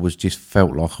there and I was just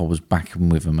felt like I was back in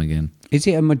with them again. Is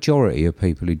it a majority of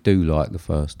people who do like the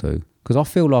first two? Because I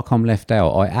feel like I'm left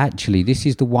out. This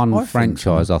is the one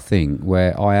franchise, I think,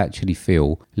 where I actually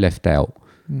feel left out.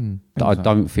 That I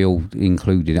don't feel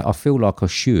included. I feel like I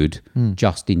should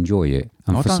just enjoy it.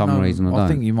 And for some reason I don't. I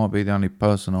think you might be the only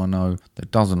person I know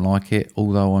that doesn't like it,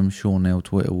 although I'm sure now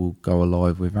Twitter will go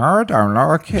alive with, I don't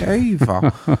like it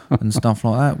either, and stuff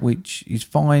like that, which is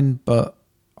fine, but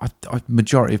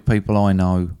majority of people I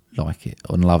know like it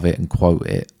and love it and quote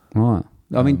it. Right.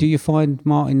 I mean, do you find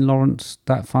Martin Lawrence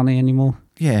that funny anymore?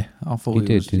 Yeah, I thought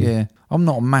he was. didn't you? Yeah, I'm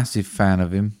not a massive fan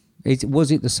of him.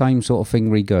 Was it the same sort of thing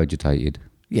regurgitated?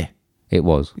 Yeah. It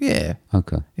was? Yeah.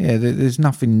 Okay. Yeah, there's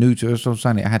nothing new to it. So I'm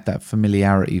saying it had that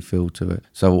familiarity feel to it.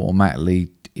 So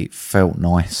automatically it felt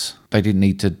nice. They didn't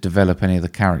need to develop any of the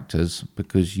characters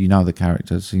because you know the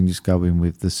characters. So you can just go in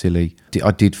with the silly.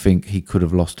 I did think he could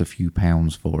have lost a few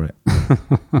pounds for it.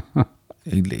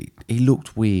 He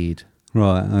looked weird.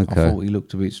 Right, okay. I thought he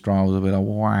looked a bit strange. I was a bit like,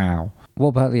 wow. What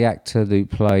about the actor that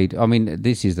played... I mean,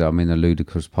 this is the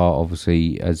ludicrous part.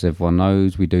 Obviously, as everyone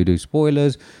knows, we do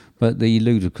spoilers. But the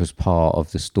ludicrous part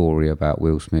of the story about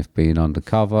Will Smith being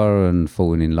undercover and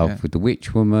falling in love with the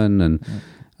witch woman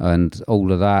and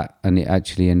all of that, and it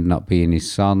actually ended up being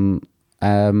his son.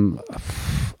 I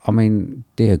mean,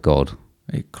 dear God.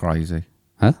 It's crazy.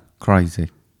 Huh?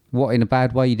 Crazy. What, in a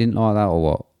bad way? You didn't like that or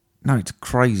what? No, it's a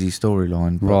crazy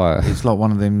storyline. Right. It's like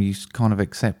one of them, you kind of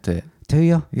accept it. Do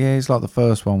you? Yeah, it's like the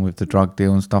first one with the drug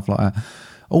deal and stuff like that.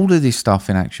 All of this stuff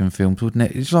in action films, wouldn't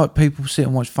it? It's like people sit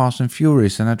and watch Fast and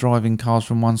Furious and they're driving cars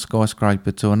from one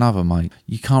skyscraper to another, mate.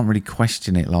 You can't really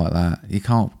question it like that. You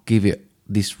can't give it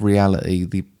this reality.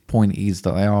 The point is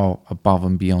that they are above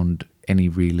and beyond any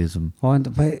realism.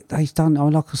 But they've done,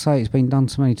 like I say, it's been done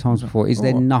so many times before. Is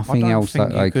there nothing else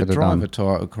that they could have done? You could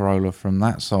drive a Toyota Corolla from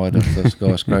that side of the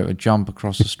skyscraper, jump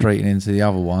across the street and into the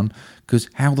other one, because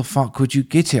how the fuck could you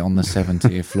get it on the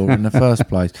 70th floor in the first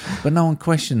place? But no one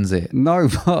questions it. No,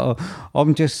 but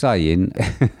I'm just saying...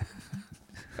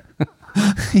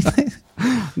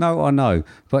 No, I know,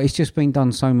 but it's just been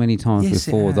done so many times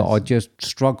before that I just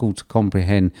struggle to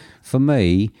comprehend. For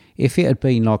me, if it had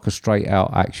been like a straight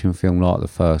out action film like the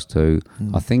first two,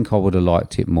 I think I would have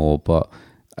liked it more, but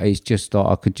it's just like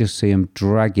I could just see them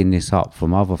dragging this up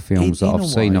from other films that I've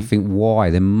seen. I think, why?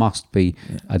 There must be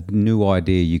a new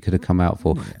idea you could have come out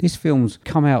for. This film's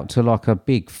come out to like a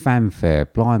big fanfare.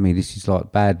 Blimey, this is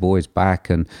like Bad Boys back,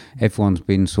 and everyone's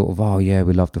been sort of, oh yeah,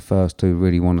 we love the first two,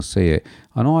 really want to see it.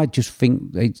 And I just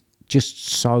think it's just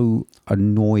so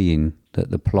annoying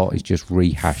that the plot is just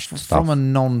rehashed stuff. From a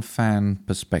non-fan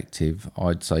perspective,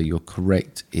 I'd say you're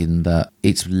correct in that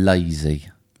it's lazy.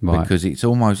 Right. Because it's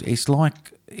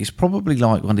probably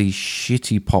like one of these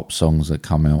shitty pop songs that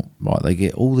come out, right? They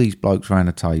get all these blokes around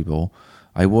a table,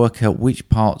 they work out which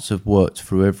parts have worked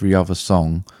through every other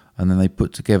song, and then they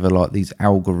put together like these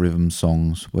algorithm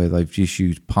songs where they've just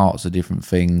used parts of different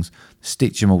things,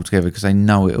 stitch them all together because they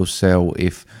know it'll sell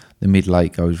if the middle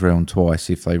eight goes round twice,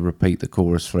 if they repeat the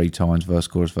chorus 3 times, verse,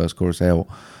 chorus out.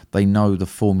 They know the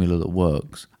formula that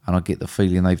works. And I get the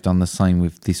feeling they've done the same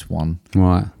with this one.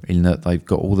 Right. In that they've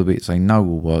got all the bits they know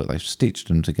will work, they've stitched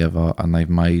them together, and they've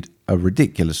made a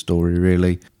ridiculous story,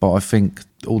 really. But I think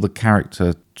all the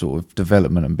character sort of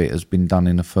development and bit has been done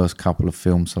in the first couple of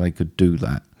films, so they could do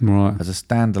that. Right. As a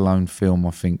standalone film,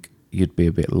 I think you'd be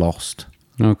a bit lost.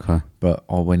 Okay. But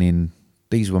I went in.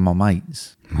 These were my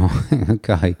mates.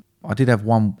 Okay. I did have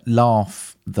one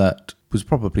laugh that was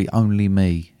probably only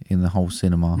me in the whole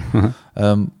cinema.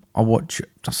 I watch,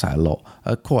 I say a lot,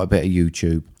 quite a bit of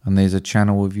YouTube. And there's a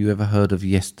channel, have you ever heard of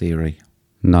Yes Theory?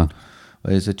 No.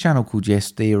 There's a channel called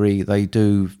Yes Theory.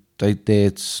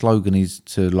 Their slogan is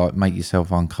to like make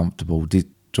yourself uncomfortable,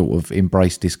 sort of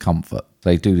embrace discomfort.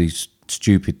 They do these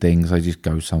stupid things. They just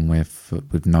go somewhere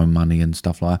with no money and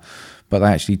stuff like that. But they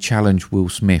actually challenged Will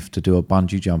Smith to do a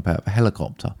bungee jump out of a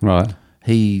helicopter. Right.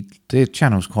 Their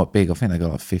channel's quite big. I think they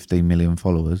got like 15 million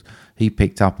followers. He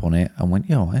picked up on it and went,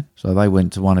 yeah, all right. So they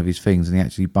went to one of his things and he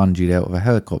actually bungeed out of a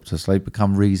helicopter. So they've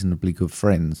become reasonably good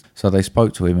friends. So they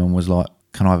spoke to him and was like,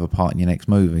 can I have a part in your next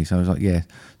movie? So I was like, yeah.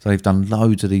 So they've done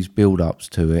loads of these build-ups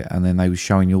to it, and then they were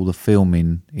showing you all the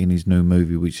filming in his new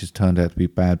movie, which has turned out to be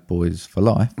Bad Boys for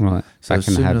Life. Right. So as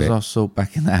soon as I saw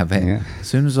Back in the Habit, as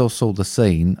soon as I saw the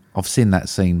scene, I've seen that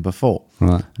scene before.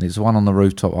 Right. And it's the one on the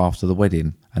rooftop after the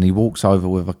wedding, and he walks over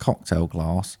with a cocktail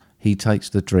glass, he takes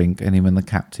the drink, and him and the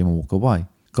captain walk away.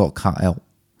 Got cut out.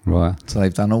 Right. So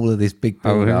they've done all of this big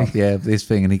build up, this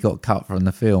thing, and he got cut from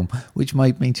the film, which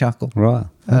made me chuckle. Right.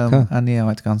 Okay. And I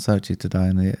had to go and search it today,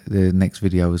 and the next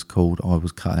video was called I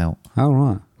Was Cut Out. Oh,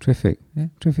 right. Terrific. Yeah.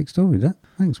 Terrific story, that.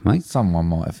 Thanks, mate. Someone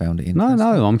might have found it interesting.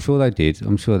 No, I'm sure they did.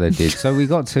 So we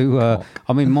got to,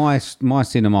 my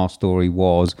cinema story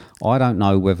was, I don't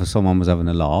know whether someone was having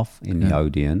a laugh in the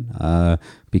Odeon,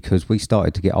 because we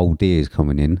started to get old dears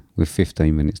coming in with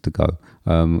 15 minutes to go.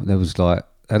 There was like,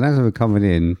 and as they were coming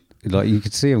in, like you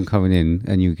could see them coming in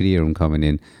and you could hear them coming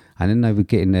in, and then they were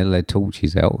getting their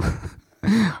torches out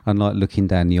and like looking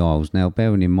down the aisles. Now,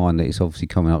 bearing in mind that it's obviously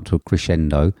coming up to a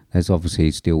crescendo, there's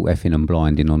obviously still effing and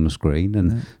blinding on the screen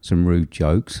and some rude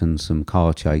jokes and some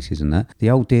car chases and that. The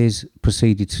old dears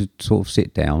proceeded to sort of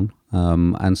sit down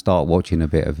and start watching a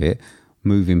bit of it,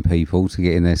 moving people to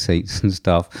get in their seats and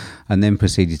stuff, and then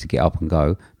proceeded to get up and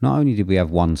go. Not only did we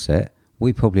have one set,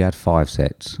 we probably had 5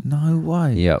 sets. No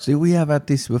way. Yeah. See, we have had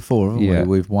this before, haven't we,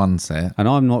 with one set. And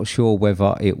I'm not sure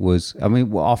whether it was... I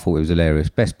mean, I thought it was hilarious.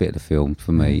 Best bit of the film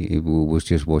for me it was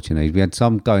just watching these. We had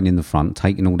some going in the front,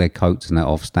 taking all their coats and that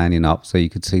off, standing up so you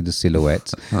could see the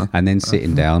silhouettes, and then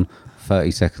sitting down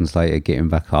 30 seconds later, getting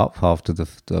back up after the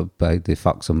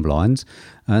fucks and blinds.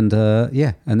 And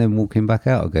and then walking back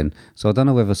out again. So I don't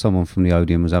know whether someone from the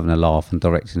Odeon was having a laugh and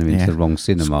directing them into the wrong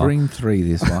cinema. Screen 3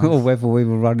 this one. Or whether we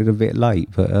were running a bit late.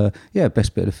 But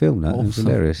best bit of the film, that. Awesome. It was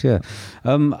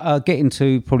hilarious, getting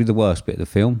to probably the worst bit of the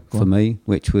film for me,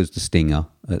 which was the stinger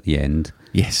at the end.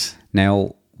 Yes.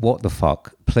 Now, what the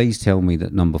fuck? Please tell me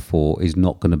that number 4 is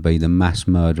not going to be the mass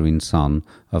murdering son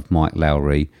of Mike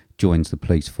Lowry joins the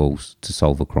police force to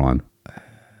solve a crime.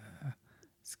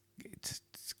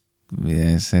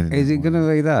 Is it going to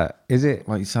be that? Is it?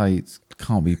 Like you say, it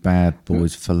can't be Bad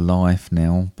Boys for Life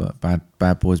now, but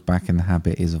Bad Boys Back in the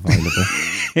Habit is available.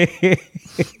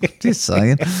 Just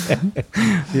saying.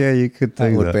 Yeah, you could do that.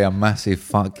 That would be a massive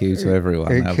fuck you to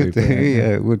everyone.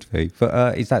 It would be.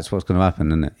 But that's what's going to happen,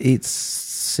 isn't it? It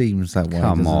seems that way.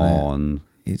 Come on.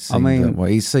 It seems that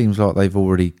way. It seems like they've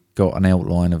already got an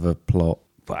outline of a plot.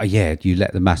 But you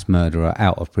let the mass murderer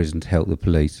out of prison to help the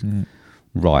police. Yeah.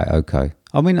 Right, okay.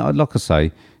 I mean, like I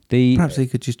say, perhaps he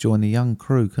could just join the young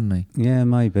crew, couldn't he? Yeah,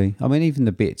 maybe. I mean, even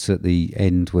the bits at the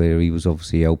end where he was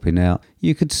obviously helping out,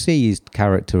 you could see his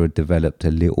character had developed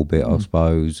a little bit, I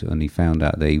suppose, and he found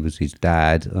out that he was his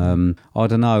dad. I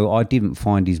don't know. I didn't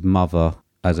find his mother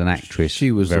as an actress.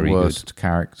 She was very the worst good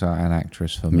character and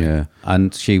actress for me. Yeah,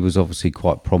 and she was obviously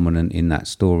quite prominent in that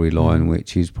storyline,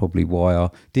 which is probably why I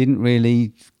didn't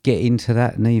really get into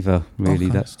that neither, really,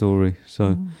 that story.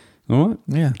 So, all right.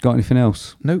 Yeah. Got anything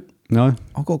else? Nope. No?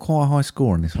 I've got quite a high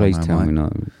score on this Please one. Please tell me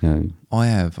no. I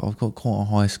have. I've got quite a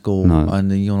high score,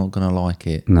 and you're not going to like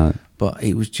it. No. But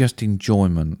it was just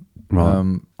enjoyment.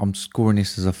 Right. I'm scoring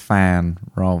this as a fan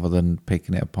rather than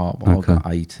picking it apart, but I've got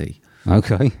 80.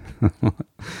 Okay.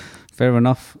 Fair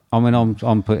enough. I mean,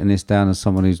 I'm putting this down as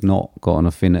someone who's not got an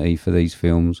affinity for these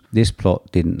films. This plot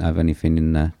didn't have anything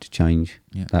in there to change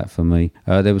that for me.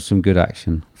 There was some good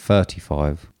action.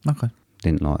 35. Okay.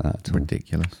 Didn't like that at all.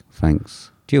 Ridiculous. Thanks.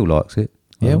 Jill likes it.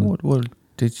 Yeah, what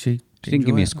did she? She didn't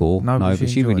give me a score. No, but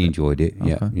she really enjoyed it.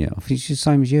 Okay. Yeah. I think she's the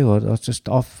same as you.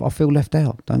 I feel left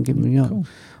out. Don't give me up. Cool.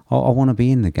 I want to be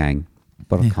in the gang,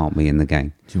 but I can't be in the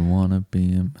gang. Do you want to be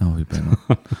in? Oh, you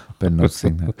better not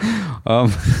sing that.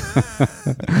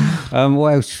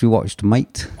 What else have you watched,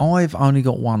 mate? I've only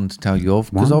got one to tell you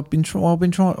of because I've been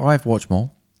trying. I've watched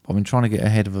more. I've been trying to get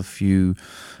ahead of a few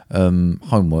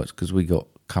homeworks because we got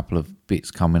a couple of bits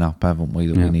coming up, haven't we?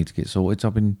 That we need to get sorted. So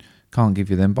I've been can't give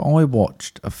you them. But I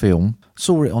watched a film,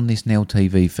 saw it on this Now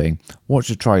TV thing, watched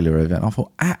a trailer of it, and I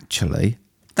thought, actually,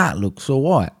 that looks all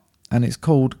right. And it's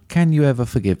called Can You Ever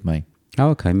Forgive Me? Oh,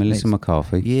 okay, Melissa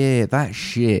McCarthy. Yeah, that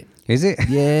shit. Is it?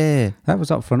 Yeah. That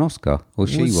was up for an Oscar, or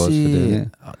she was for doing it.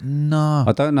 No.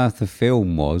 I don't know if the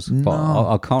film was, but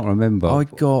I can't remember. I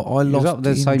it was lost up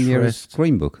the same year as interest.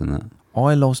 Green Book and that.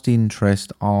 I lost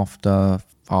interest after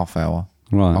half hour.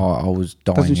 Right. I was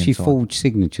dying. Doesn't she inside. forge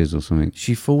signatures or something?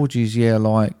 She forges,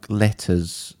 like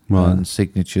letters and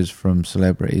signatures from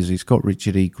celebrities. It's got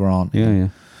Richard E. Grant. Yeah.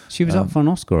 She was up for an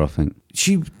Oscar, I think.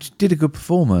 She did a good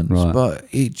performance, but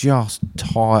it just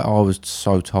I was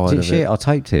so tired Is it of shit? it. I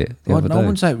taped it the other I day.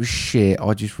 wouldn't say it was shit.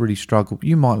 I just really struggled.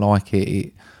 You might like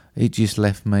it. It just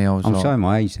left me. I'm showing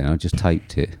my age then. I just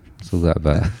taped it. That's all that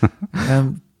about.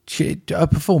 Her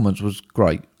performance was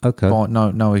great. Okay. Fine,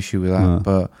 no issue with that. Right.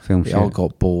 But Film I shit.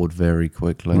 got bored very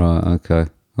quickly. Right, okay.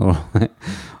 All right.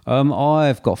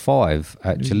 I've got 5,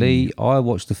 actually. I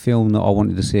watched a film that I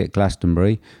wanted to see at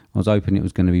Glastonbury. I was hoping it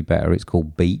was going to be better. It's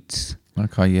called Beats.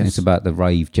 Okay, yes. It's about the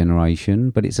rave generation,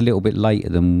 but it's a little bit later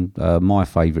than my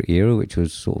favourite era, which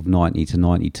was sort of 90 to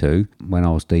 92, when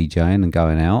I was DJing and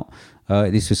going out.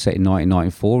 This was set in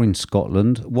 1994 in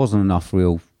Scotland. Wasn't enough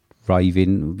real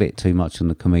raving, a bit too much on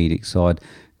the comedic side.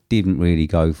 Didn't really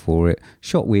go for it.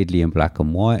 Shot weirdly in black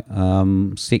and white.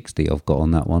 60 I've got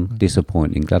on that one.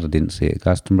 Disappointing. Glad I didn't see it at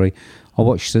Glastonbury. I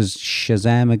watched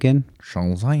Shazam again.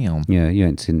 Shazam. Yeah, you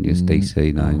ain't seen it. It's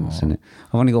DC, no, you haven't seen it.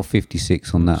 I've only got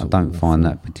 56 on that. I don't find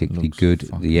that particularly good.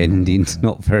 The ending's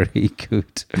not very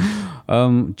good.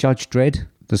 Judge Dredd,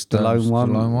 the Stallone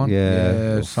one.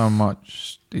 Yeah, so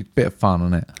much. It's a bit of fun,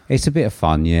 isn't it? It's a bit of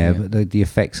fun, but the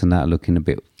effects and that are looking a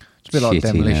bit It's a bit like shitty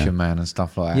Demolition now. Man and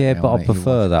stuff like that. Yeah, now, but I isn't it?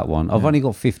 prefer that one. I've only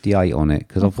got 58 on it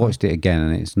because I've watched it again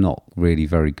and it's not really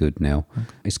very good now.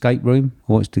 Escape Room,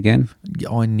 I watched again.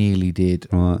 Yeah, I nearly did.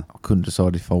 Right. I couldn't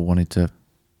decide if I wanted to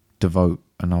devote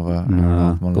another hour and a No,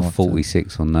 half of my got life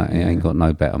 46 on that. It ain't got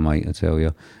no better, mate, I tell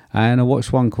you. And I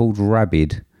watched one called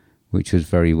Rabid, which was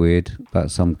very weird.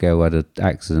 About some girl had an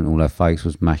accident, all her face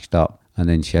was mashed up. And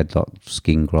then she had like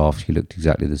skin grafts. She looked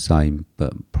exactly the same,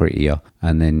 but prettier.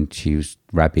 And then she was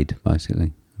rabid,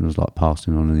 basically. It was like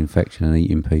passing on an infection and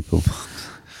eating people.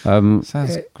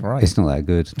 Sounds great. It's not that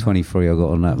good. 23 I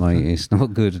got on that, mate. It's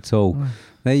not good at all.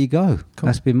 There you go. Cool.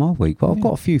 That's been my week. But I've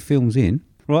got a few films in.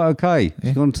 Right, okay.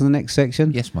 Yeah. On to the next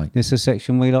section. Yes, mate. This is a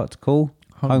section we like to call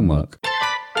Homework.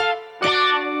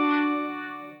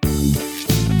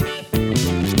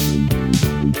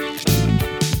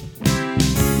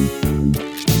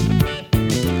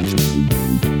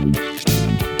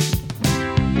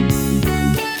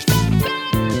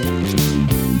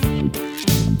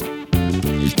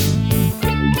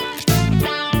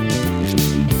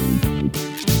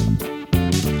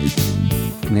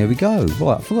 There we go.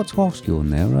 Right, I forgot to ask you on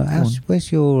there.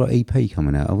 Where's your EP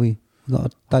coming out? We got a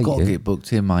date I've got to yet? get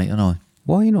booked in, mate, and I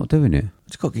Why are you not doing it?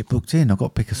 just got to get booked in. I've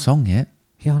got to pick a song yet.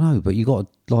 Yeah, I know, but you got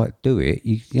to like do it.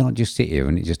 You can't just sit here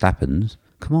and it just happens.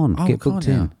 Come on, get booked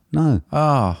can't in. No,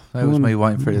 Ah, that was me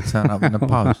waiting for it to turn up in the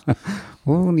post.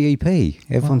 we're on the EP.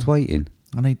 Everyone's waiting.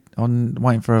 I'm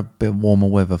waiting for a bit of warmer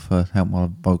weather to help my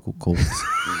vocal cords.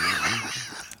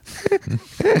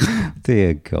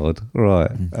 Dear God.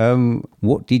 Right.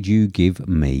 What did you give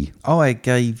me? I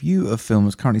gave you a film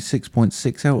that's currently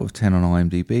 6.6 out of 10 on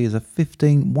IMDb. Is a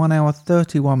 1 hour,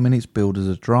 31 minutes billed as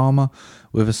a drama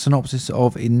with a synopsis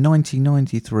of, in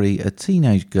 1993, a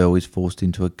teenage girl is forced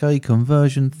into a gay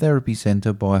conversion therapy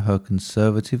centre by her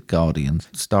conservative guardians.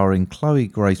 Starring Chloe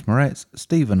Grace Moretz,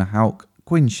 Stephen Houck,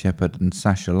 Quinn Shepherd and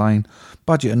Sasha Lane.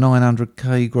 Budget of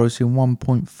 $900k, grossing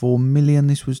 $1.4 million.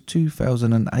 This was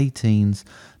 2018's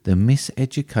The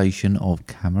Miseducation of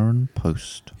Cameron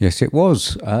Post. Yes, it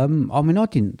was. I mean, I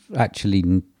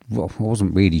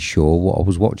wasn't really sure what I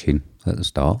was watching at the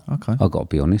start. Okay. I got to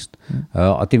be honest.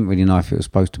 I didn't really know if it was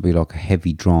supposed to be like a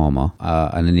heavy drama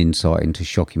and an insight into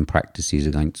shocking practices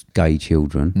against gay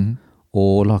children.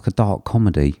 Or like a dark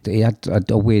comedy. It had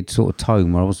a weird sort of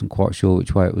tone where I wasn't quite sure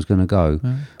which way it was going to go.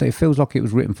 It feels like it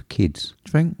was written for kids. Do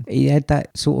you think? It had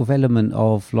that sort of element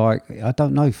of like, I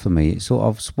don't know, for me. It's sort of, I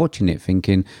was watching it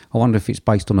thinking, I wonder if it's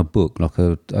based on a book, like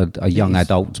a young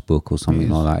adult's book or something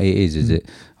like that. It is it?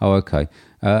 Oh, okay.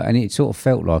 And it sort of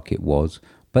felt like it was.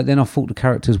 But then I thought the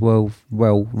characters were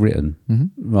well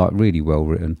written, like really well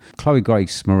written. Chloe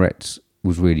Grace Moretz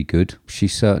was really good. She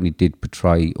certainly did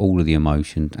portray all of the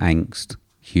emotion, angst,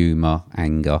 humour,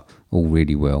 anger, all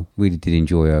really well. Really did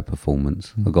enjoy her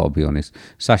performance, I've got to be honest.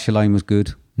 Sasha Lane was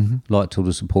good. Liked all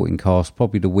the supporting cast.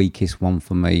 Probably the weakest one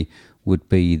for me would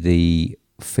be the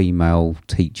female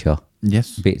teacher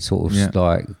Yes. A bit sort of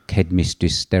like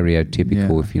headmistress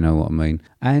stereotypical, if you know what I mean.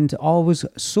 And I was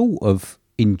sort of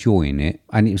enjoying it,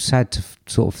 and it was sad to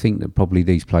sort of think that probably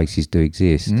these places do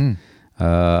exist.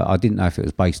 I didn't know if it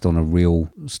was based on a real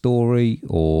story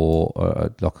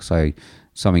or, like I say,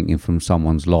 something from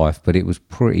someone's life, but it was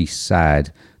pretty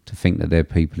sad to think that there are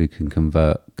people who can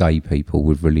convert gay people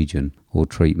with religion or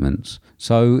treatments.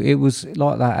 So it was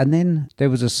like that. And then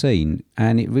there was a scene,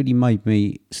 and it really made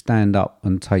me stand up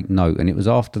and take note. And it was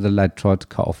after the lad tried to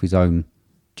cut off his own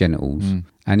genitals.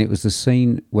 And it was the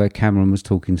scene where Cameron was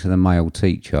talking to the male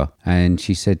teacher, and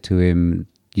she said to him,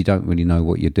 "You don't really know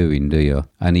what you're doing, do you?"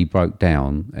 And he broke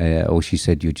down, or she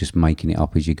said, "You're just making it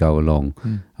up as you go along."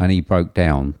 And he broke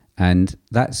down. And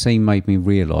that scene made me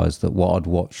realise that what I'd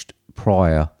watched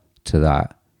prior to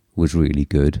that was really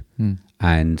good.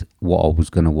 And what I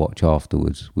was going to watch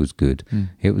afterwards was good.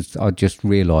 I just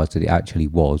realised that it actually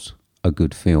was a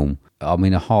good film. I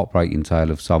mean, a heartbreaking tale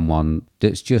of someone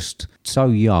that's just so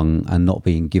young and not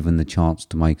being given the chance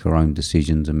to make her own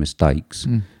decisions and mistakes.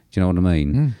 Do you know what I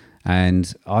mean?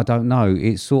 And I don't know,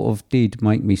 it sort of did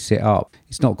make me sit up.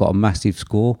 It's not got a massive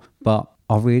score, but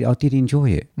I did enjoy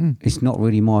it. It's not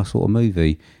really my sort of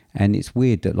movie. And it's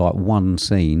weird that like one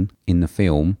scene in the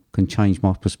film can change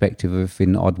my perspective of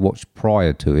everything that I'd watched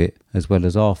prior to it as well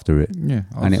as after it. Yeah.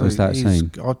 And it was that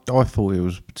scene. I thought it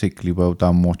was particularly well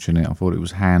done watching it. I thought it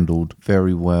was handled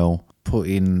very well.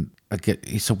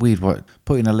 It's a weird way,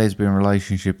 putting a lesbian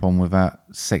relationship on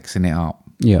without sexing it up.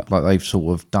 Yeah. Like they've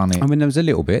sort of done it. I mean, there was a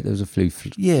little bit. There was a few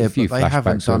but they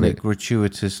haven't done it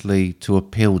gratuitously to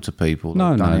appeal to people.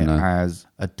 They've done it as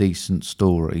a decent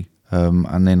story.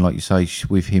 And then, like you say,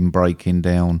 with him breaking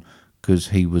down because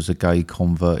he was a gay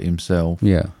convert himself.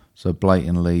 Yeah. So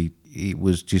blatantly, it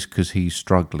was just because he's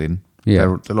struggling.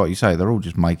 Yeah. They're, like you say, they're all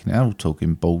just making it, they're all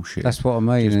talking bullshit. That's what I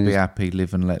mean. Just be happy,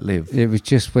 live and let live. It was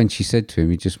just when she said to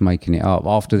him, you're just making it up.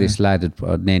 After this lad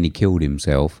had nearly killed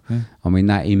himself, I mean,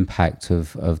 that impact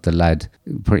of the lad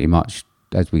pretty much,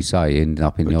 as we say, ended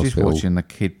up in the hospital. Just watching the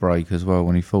kid break as well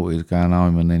when he thought he was going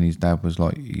home and then his dad was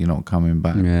like, "You're not coming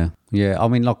back." Yeah. I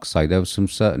mean, like I say, there was some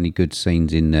certainly good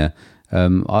scenes in there.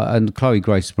 And Chloe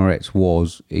Grace Moretz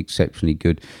was exceptionally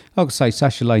good. Like I say,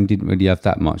 Sacha Lane didn't really have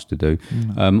that much to do.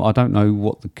 I don't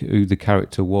know who the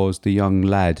character was, the young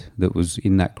lad that was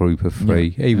in that group of three.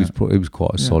 He was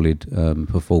quite a solid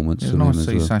performance. It's nice to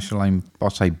see Sacha Lane, I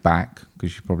say back,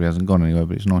 because she probably hasn't gone anywhere,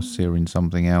 but it's nice to see her in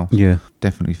something else. Yeah.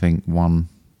 Definitely think one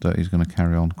that is going to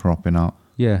carry on cropping up.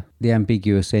 Yeah, the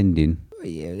ambiguous ending.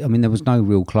 I mean, there was no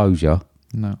real closure.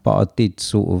 No. But I did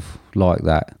sort of like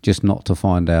that, just not to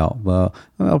find out. But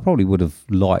I probably would have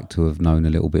liked to have known a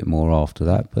little bit more after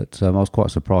that, but I was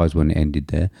quite surprised when it ended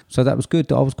there. So that was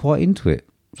good. I was quite into it.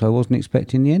 So I wasn't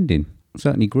expecting the ending.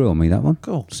 Certainly grew on me, that one.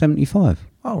 Cool. 75.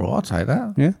 Oh, right, I'll take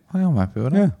that. Yeah. I am happy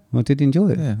with it. Yeah, I did enjoy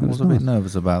it. Yeah, I was a nice. bit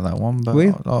nervous about that one, but Were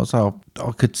you?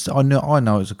 I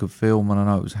know it's a good film and I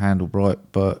know it was handled right,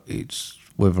 but it's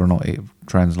whether or not it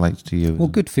translates to you. Well,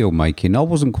 good filmmaking. I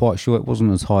wasn't quite sure it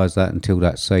wasn't as high as that until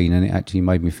that scene, and it actually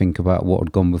made me think about what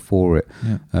had gone before it.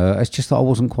 Yeah. It's just that I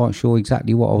wasn't quite sure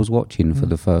exactly what I was watching for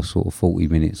the first sort of 40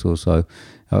 minutes or so.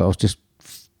 I was just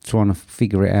trying to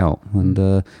figure it out, and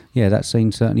that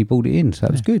scene certainly brought it in, so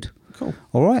that was good. Cool.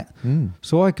 All right.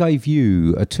 So I gave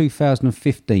you a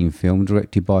 2015 film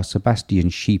directed by Sebastian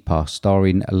Schieper,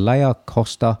 starring Leia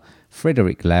Costa,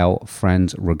 Frederick Lau,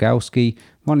 Franz Rogowski,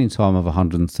 running time of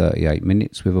 138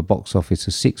 minutes with a box office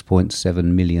of $6.7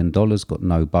 million, got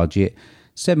no budget,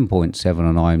 7.7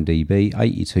 on IMDb,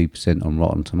 82% on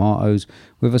Rotten Tomatoes,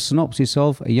 with a synopsis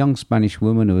of a young Spanish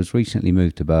woman who has recently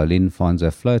moved to Berlin finds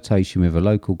her flirtation with a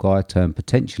local guy turned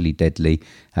potentially deadly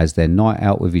as their night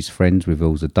out with his friends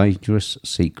reveals a dangerous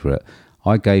secret.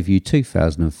 I gave you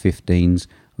 2015's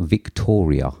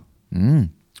Victoria. I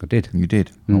did. You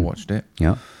did. I watched it.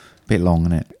 Yeah. Bit long,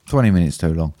 isn't it? 20 minutes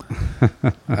too long.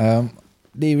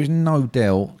 There is no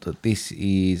doubt that this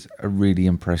is a really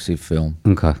impressive film.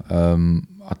 Okay.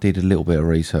 I did a little bit of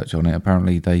research on it.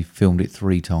 Apparently, they filmed it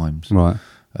 3 times. Right.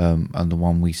 And the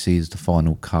one we see is the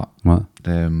final cut. Right.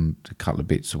 A couple of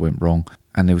bits that went wrong.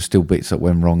 And there were still bits that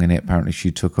went wrong in it. Apparently,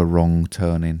 she took a wrong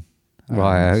turning.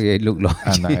 Right, it looked like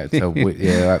And they had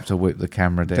to whip the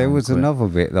camera down. There was quick. another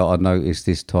bit that I noticed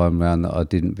this time round that I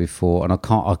didn't before, and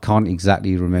I can't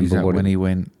exactly Is remember that what when he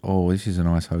went, "Oh, this is a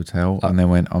nice hotel," and then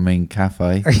went, "I mean,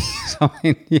 cafe."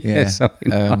 something,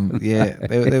 something.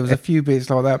 There was a few bits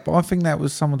like that, but I think that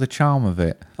was some of the charm of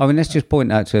it. I mean, let's just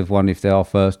point out to everyone, if they are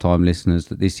first-time listeners,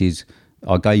 that this is.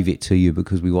 I gave it to you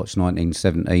because we watched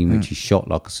 1917, which is shot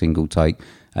like a single take,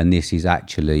 and this is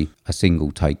actually a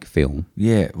single take film.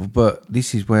 Yeah, but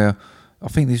this is where I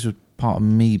think this was part of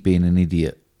me being an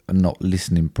idiot and not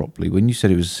listening properly. When you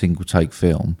said it was a single take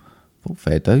film, I thought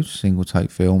fair dues, single take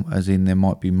film, as in there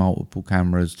might be multiple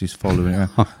cameras just following it.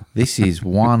 This is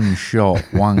one shot,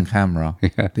 one camera.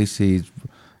 Yeah. This is,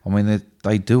 I mean,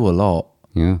 they do a lot.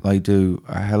 Yeah. They do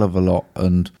a hell of a lot.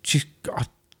 And just, do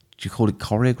you call it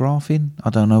choreographing? I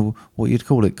don't know what you'd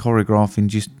call it. Choreographing,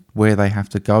 just where they have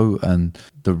to go and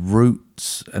the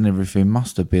routes and everything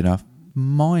must have been a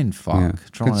mind fuck. Yeah.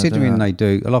 Considering they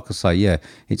do, like I say, yeah,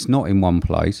 it's not in one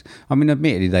place. I mean,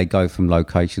 admittedly, they go from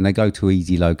location. They go to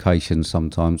easy locations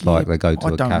sometimes, like they go to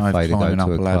a cafe, they go to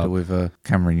a ladder club. with a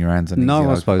camera in your hands. And No,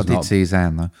 I suppose I did not. see his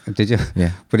hand though. Did you?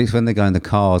 Yeah. But it's when they go in the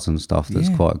cars and stuff that's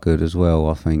Yeah. quite good as well,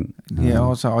 I think. Yeah,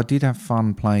 I did have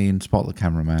fun playing Spot the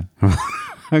Cameraman.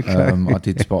 Okay. I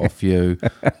did spot a few.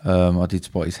 I did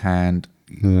spot his hand.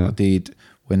 Yeah. I did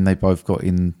when they both got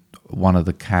in one of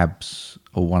the cabs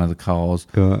or one of the cars.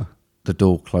 Yeah. The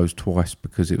door closed twice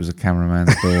because it was a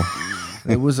cameraman's door.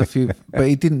 There was a few, but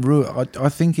it didn't ruin. I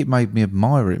think it made me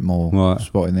admire it more, Right.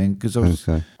 spotting then, because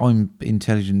Okay. I'm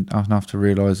intelligent enough to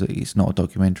realise that it's not a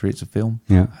documentary; it's a film,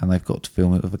 Yeah. and they've got to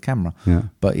film it with a camera. Yeah.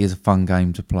 But it's a fun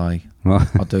game to play. Right.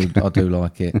 I do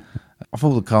like it. I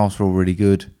thought the cast were all really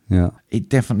good. Yeah. It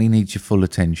definitely needs your full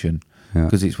attention Yeah.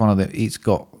 because it's one of the. It's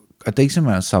got a decent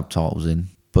amount of subtitles in,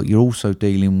 but you're also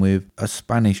dealing with a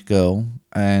Spanish girl,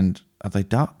 and are they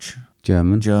Dutch?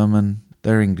 German.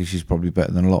 Their English is probably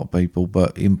better than a lot of people,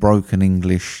 but in broken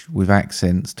English with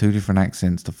accents, 2 different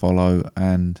accents to follow,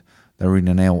 and they're in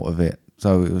and out of it.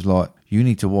 So it was like, you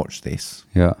need to watch this.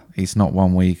 Yeah. It's not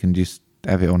one where you can just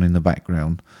have it on in the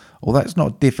background. Although that's not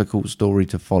a difficult story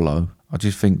to follow. I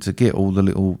just think to get all the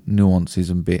little nuances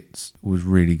and bits was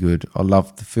really good. I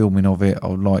loved the filming of it. I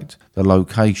liked the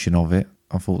location of it.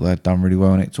 I thought they'd done really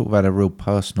well, and it sort of had a real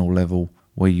personal level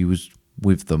where you was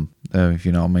with them, if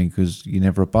you know what I mean, because you're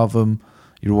never above them.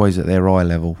 You're always at their eye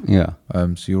level. Yeah.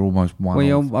 So you're almost one.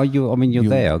 Well, of, you're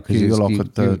there because you're like a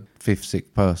third, fifth,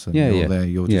 sixth person. Yeah, you're yeah. there.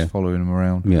 You're Yeah. just following them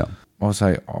around. Yeah. I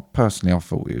thought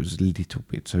it was a little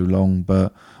bit too long,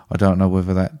 but I don't know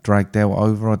whether that dragged out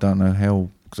over. I don't know how,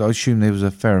 because I assume there was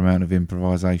a fair amount of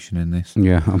improvisation in this.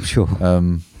 Yeah, I'm sure.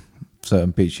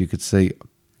 Certain bits you could see.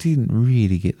 Didn't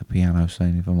really get the piano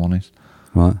scene, if I'm honest.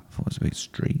 Right. I thought it was a bit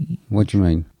strange What do you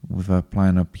mean? with her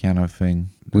playing a piano thing.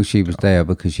 Well, she was there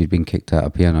because she'd been kicked out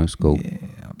of piano school. Yeah,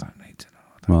 I don't need to know.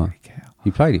 I don't Right. really care.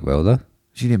 You played it well, though.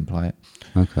 She didn't play it.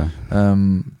 Okay.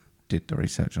 Did the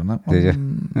research on that one. Did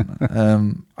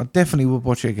you? I definitely would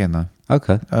watch it again though.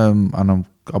 Okay. And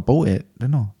I bought it,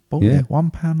 didn't I? Bought Yeah. it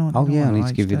 £1.99. Oh, yeah, I need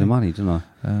to give you the money, don't I?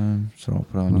 So I'll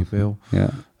put it on your bill.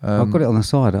 Yeah. I've got it on the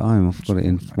side at home. I've got it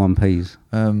in 1p's.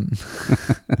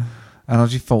 And I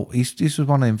just thought this was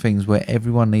one of them things where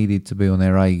everyone needed to be on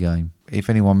their A game. If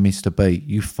anyone missed a beat,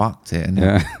 you fucked it. And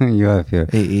Yeah, you have, yeah.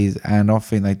 it is, and I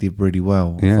think they did really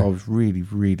well. Yeah. I was really,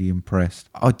 really impressed.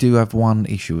 I do have one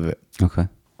issue with it. Okay.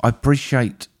 I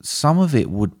appreciate some of it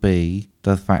would be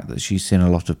the fact that she's seen a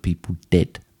lot of people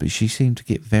dead, but she seemed to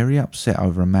get very upset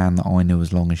over a man that I knew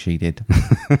as long as she did.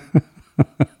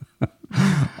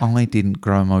 I didn't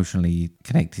grow emotionally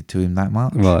connected to him that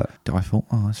much. Right. I thought,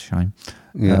 oh, that's a shame.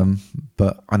 Yeah.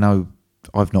 But I know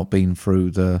I've not been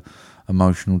through the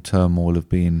emotional turmoil of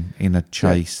being in a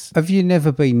chase. Have you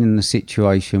never been in a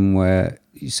situation where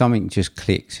something just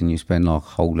clicks and you spend like a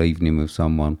whole evening with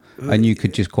someone and you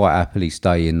could just quite happily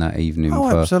stay in that evening Oh,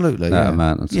 for absolutely, that yeah.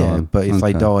 amount of time? Yeah, but if they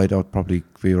Okay. died, I'd probably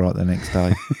be right the next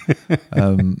day.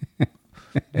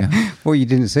 Well, you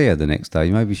didn't see her the next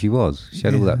day. Maybe she was. She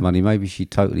had all that money. Maybe she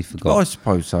totally forgot. I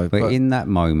suppose so. but in that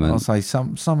moment, I'll say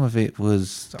some of it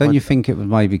was. don't you think it was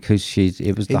maybe because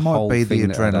it was the It might whole be the thing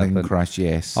that had adrenaline happened? crash.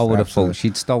 Yes, I would have absolutely. thought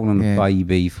she'd stolen Yeah. a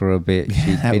baby for a bit.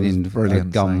 She'd That been was in a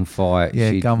brilliant, gunfight.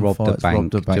 Yeah, She'd robbed a gunfights,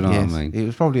 bank. Do you know yes. what I mean? It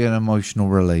was probably an emotional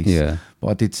release. Yeah. But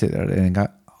I did sit there and go,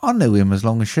 I knew him as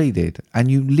long as she did, and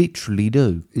you literally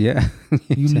do. Yeah.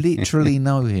 You literally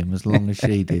know him as long as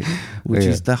she did, which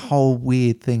Yeah. is the whole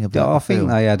weird thing about. I the think film.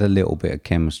 they had a little bit of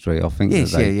chemistry. I think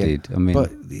Yes, that they yeah. did. I mean, but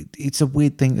it's a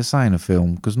weird thing to say in a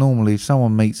film because normally if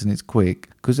someone meets and it's quick,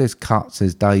 because there's cuts,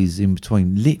 there's days in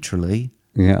between. Literally,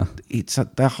 yeah. it's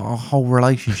the whole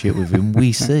relationship with him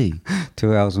we see.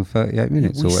 2 hours and 38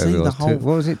 minutes we or whatever see it the was. whole-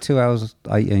 What was it? 2 hours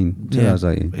 18? 2 hours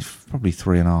 18. It's probably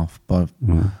 3.5, but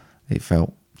it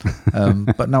felt.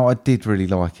 But no, I did really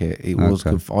like it. It was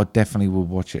Okay. good. I definitely would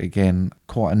watch it again.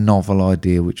 Quite a novel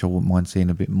idea, which I wouldn't mind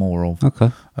seeing a bit more of.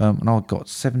 Okay. And I got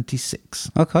 76.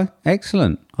 Okay.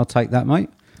 Excellent. I'll take that, mate.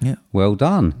 Yeah, Well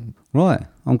done. Right.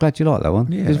 I'm glad you liked that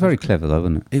one. Yeah. It was very clever, though,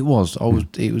 wasn't it? it was.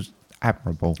 It was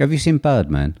admirable. Have you seen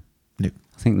Birdman? No.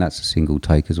 I think that's a single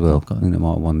take as well. Okay. I think it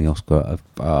might have won the Oscar.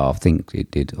 I think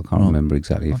it did. I can't remember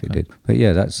exactly if it did. But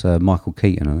yeah, that's Michael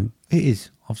Keaton, I think. It is.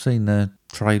 I've seen the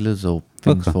trailers or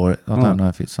things for it. I don't know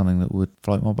if it's something that would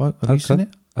float my boat. Have you seen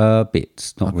it?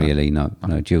 Bits, not really. No,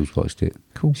 Jill's watched it.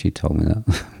 Cool. She told me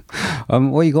that.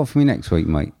 What you got for me next week,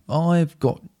 mate? I've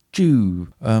got Due,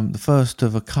 the first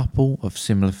of a couple of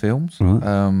similar films. Right.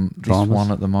 This Dramas? one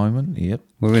at the moment. Yep.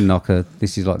 We're in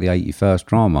this is like the 81st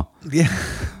drama. Yeah.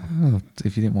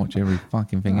 If you didn't watch every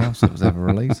fucking thing else that was ever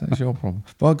released, that's your problem.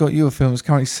 But I got you a film that's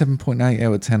currently 7.8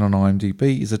 out of 10 on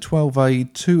IMDb. It's a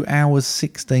 12A, 2 hours,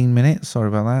 16 minutes. Sorry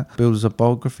about that. Billed as a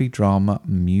biography, drama,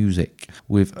 music,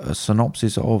 with a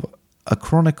synopsis of a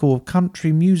chronicle of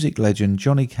country music legend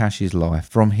Johnny Cash's life,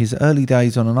 from his early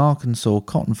days on an Arkansas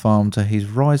cotton farm to his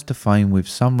rise to fame with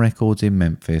Sun Records in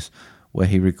Memphis, where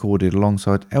he recorded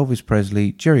alongside Elvis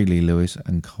Presley, Jerry Lee Lewis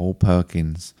and Cole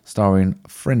Perkins. Starring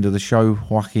friend of the show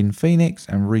Joaquin Phoenix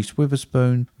and Reese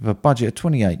Witherspoon, with a budget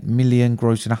of $28 million,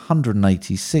 grossing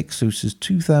 186, Sousa's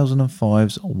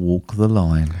 2005's Walk the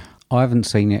Line. I haven't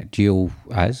seen it. Jill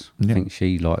has. I think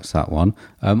she likes that one.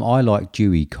 I like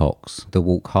Dewey Cox, the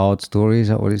Walk Hard story. Is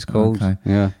that what it's called? Okay.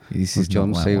 Yeah. This With is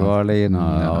John not C. that one. Riley, and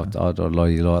No. I'd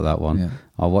really like that one. Yeah.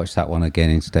 I'll watch that one again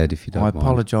instead if you don't I mind.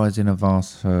 apologise in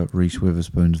advance for Reese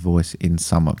Witherspoon's voice in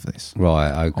some of this.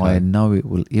 Right, okay. I know it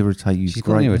will irritate you She's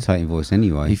got an greatly. irritating voice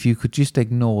anyway. If you could just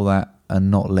ignore that and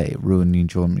not let it ruin the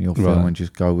enjoyment of your film Right. and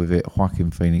just go with it.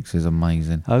 Joaquin Phoenix is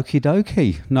amazing. Okie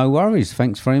dokie. No worries.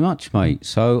 Thanks very much, mate.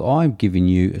 So I'm giving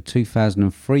you a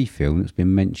 2003 film that's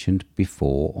been mentioned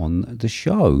before on the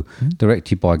show.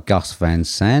 Directed by Gus Van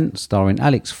Sant, starring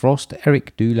Alex Frost,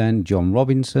 Eric Doolan, John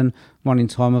Robinson, running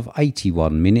time of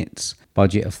 81 minutes,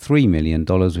 budget of $3 million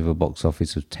with a box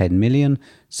office of $10 million,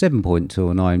 7.2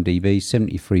 on IMDb,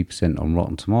 73% on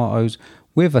Rotten Tomatoes,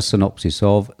 with a synopsis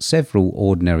of several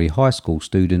ordinary high school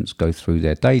students go through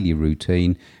their daily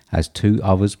routine as two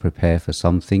others prepare for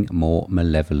something more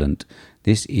malevolent.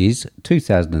 This is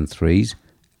 2003's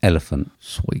Elephant.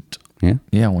 Sweet. Yeah?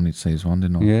 Yeah, I wanted to see this one,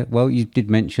 didn't I? Yeah, well, you did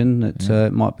mention that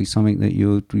it might be something that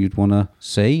you'd want to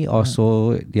see. I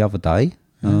saw it the other day.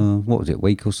 What was it, a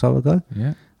week or so ago?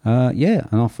 Yeah. Yeah,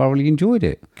 and I thoroughly enjoyed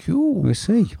it. Cool. We'll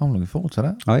see. I'm looking forward to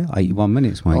that. Oh, yeah, 81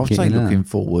 minutes, mate. I'll Get say in there. looking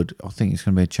forward, I think it's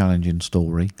going to be a challenging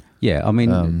story. Yeah, I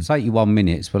mean, it's 81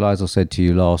 minutes, but as I said to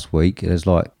you last week, there's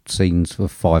like scenes for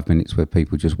 5 minutes where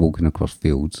people just walking across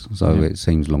fields. So it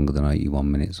seems longer than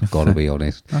 81 minutes, I've got to be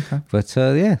honest. Okay. But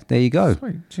yeah, there you go.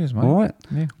 Sweet. Cheers, mate. All right.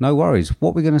 Yeah. No worries.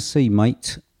 What we're going to see,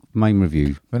 mate, main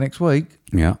review. For next week,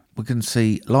 Yeah. we can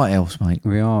see Lighthouse, mate.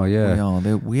 We are, yeah. We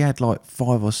are. We had like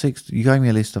 5 or 6. You gave me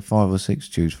a list of 5 or 6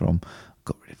 to choose from.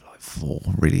 Got rid of like 4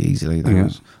 really easily.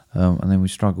 Those. And then we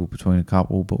struggled between a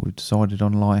couple, but we've decided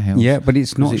on Lighthouse. Yeah, but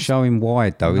it's not 'Cause it's- showing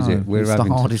wide though, is No, it? it's the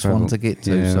having hardest one to get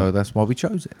to, Yeah. so that's why we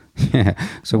chose it. Yeah,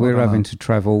 so Well we're done. having to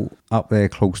travel up there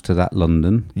close to that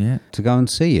London Yeah. to go and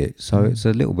see it. So it's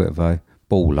a little bit of a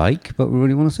ball ache, but we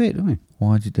really want to see it, don't we?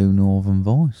 Why'd you do Northern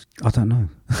Voice? I don't know.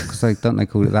 Because they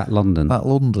call it that London. That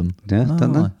London. Yeah,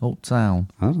 don't they? Uptown.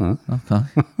 I don't know. Okay.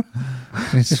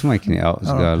 Just making it up as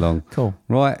we All go right, along. cool.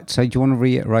 Right, so do you want to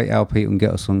reiterate how people can get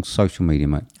us on social media,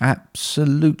 mate?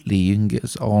 Absolutely. You can get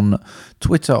us on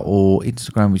Twitter or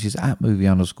Instagram, which is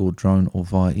 @movie_drone, or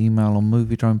via email on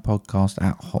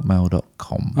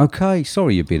moviedronepodcast@hotmail.com. Okay,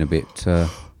 sorry you've been a bit...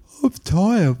 I'm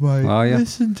tired, mate. Are you?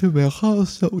 Listen to me. I can't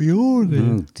stop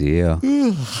yawning. Oh dear.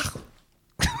 Yeah.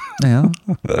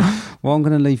 Well, I'm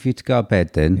going to leave you to go to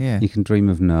bed then. Yeah. You can dream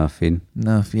of Nerfing.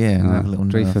 Nerf, yeah. And have a little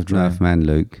dream Nerf of dream. Nerf Man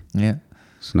Luke. Yeah.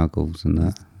 Snuggles and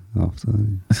that. After.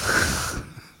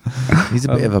 He's a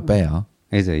bit of a bear.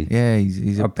 Is he? Yeah,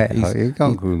 he's A bear. You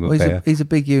can't call him a well, bear. He's a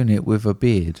big unit with a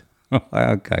beard.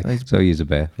 Okay, so he's a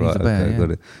bear. he's Right, a bear, okay, yeah.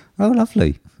 got it. Oh,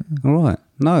 lovely. All right.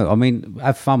 No, I mean,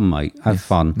 have fun, mate. Have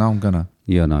fun. No, I'm gonna.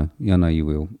 Yeah, no. Yeah, no, you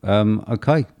will.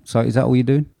 Okay, so is that all you're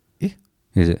doing? Yeah.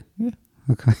 Is it? Yeah.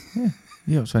 Okay.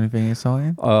 You up to anything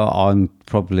exciting? I'm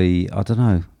probably, I don't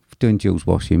know, doing Jill's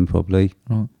washing probably.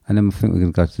 Right. And then I think we're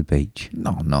going to go to the beach.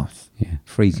 No, nice. Yeah.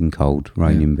 Freezing cold,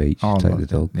 raining beach. Oh, Take like the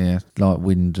dog. it. Yeah, like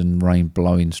wind and rain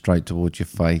blowing straight towards your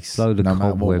face. Blow the no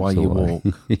matter what way cobwebs you away.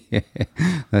 walk. Yeah,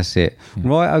 that's it.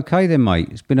 Right, okay then, mate.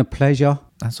 It's been a pleasure.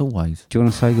 As always. Do you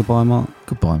want to say goodbye, Mark?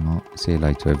 Goodbye, Mark. See you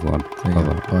later, everyone. See ya.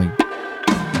 Bye-bye. Bye.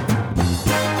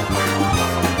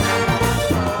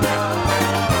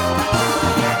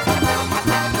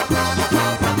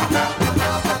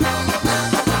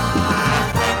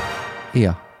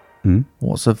 Here.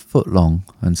 What's a foot long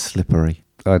and slippery?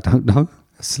 I don't know.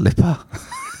 A slipper.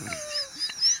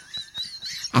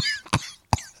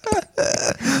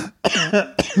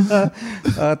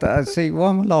 See, why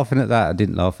am I laughing at that? I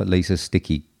didn't laugh at Lisa's stick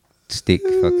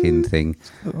fucking thing.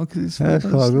 That's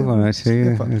quite a good one, actually.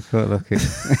 Yeah, it's quite lucky.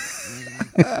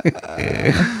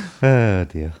 Oh,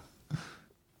 dear.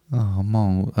 Oh,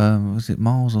 Miles. Was it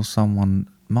Miles or someone?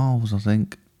 Miles, I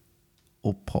think.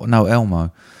 Or no,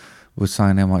 Elmo was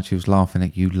saying how much he was laughing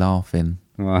at you laughing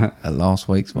Right. at last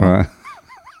week's one. Right.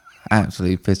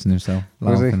 Absolutely pissing himself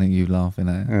Was he? laughing at you laughing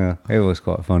at it. Yeah, it was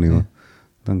quite a funny one.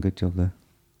 Done a good job there.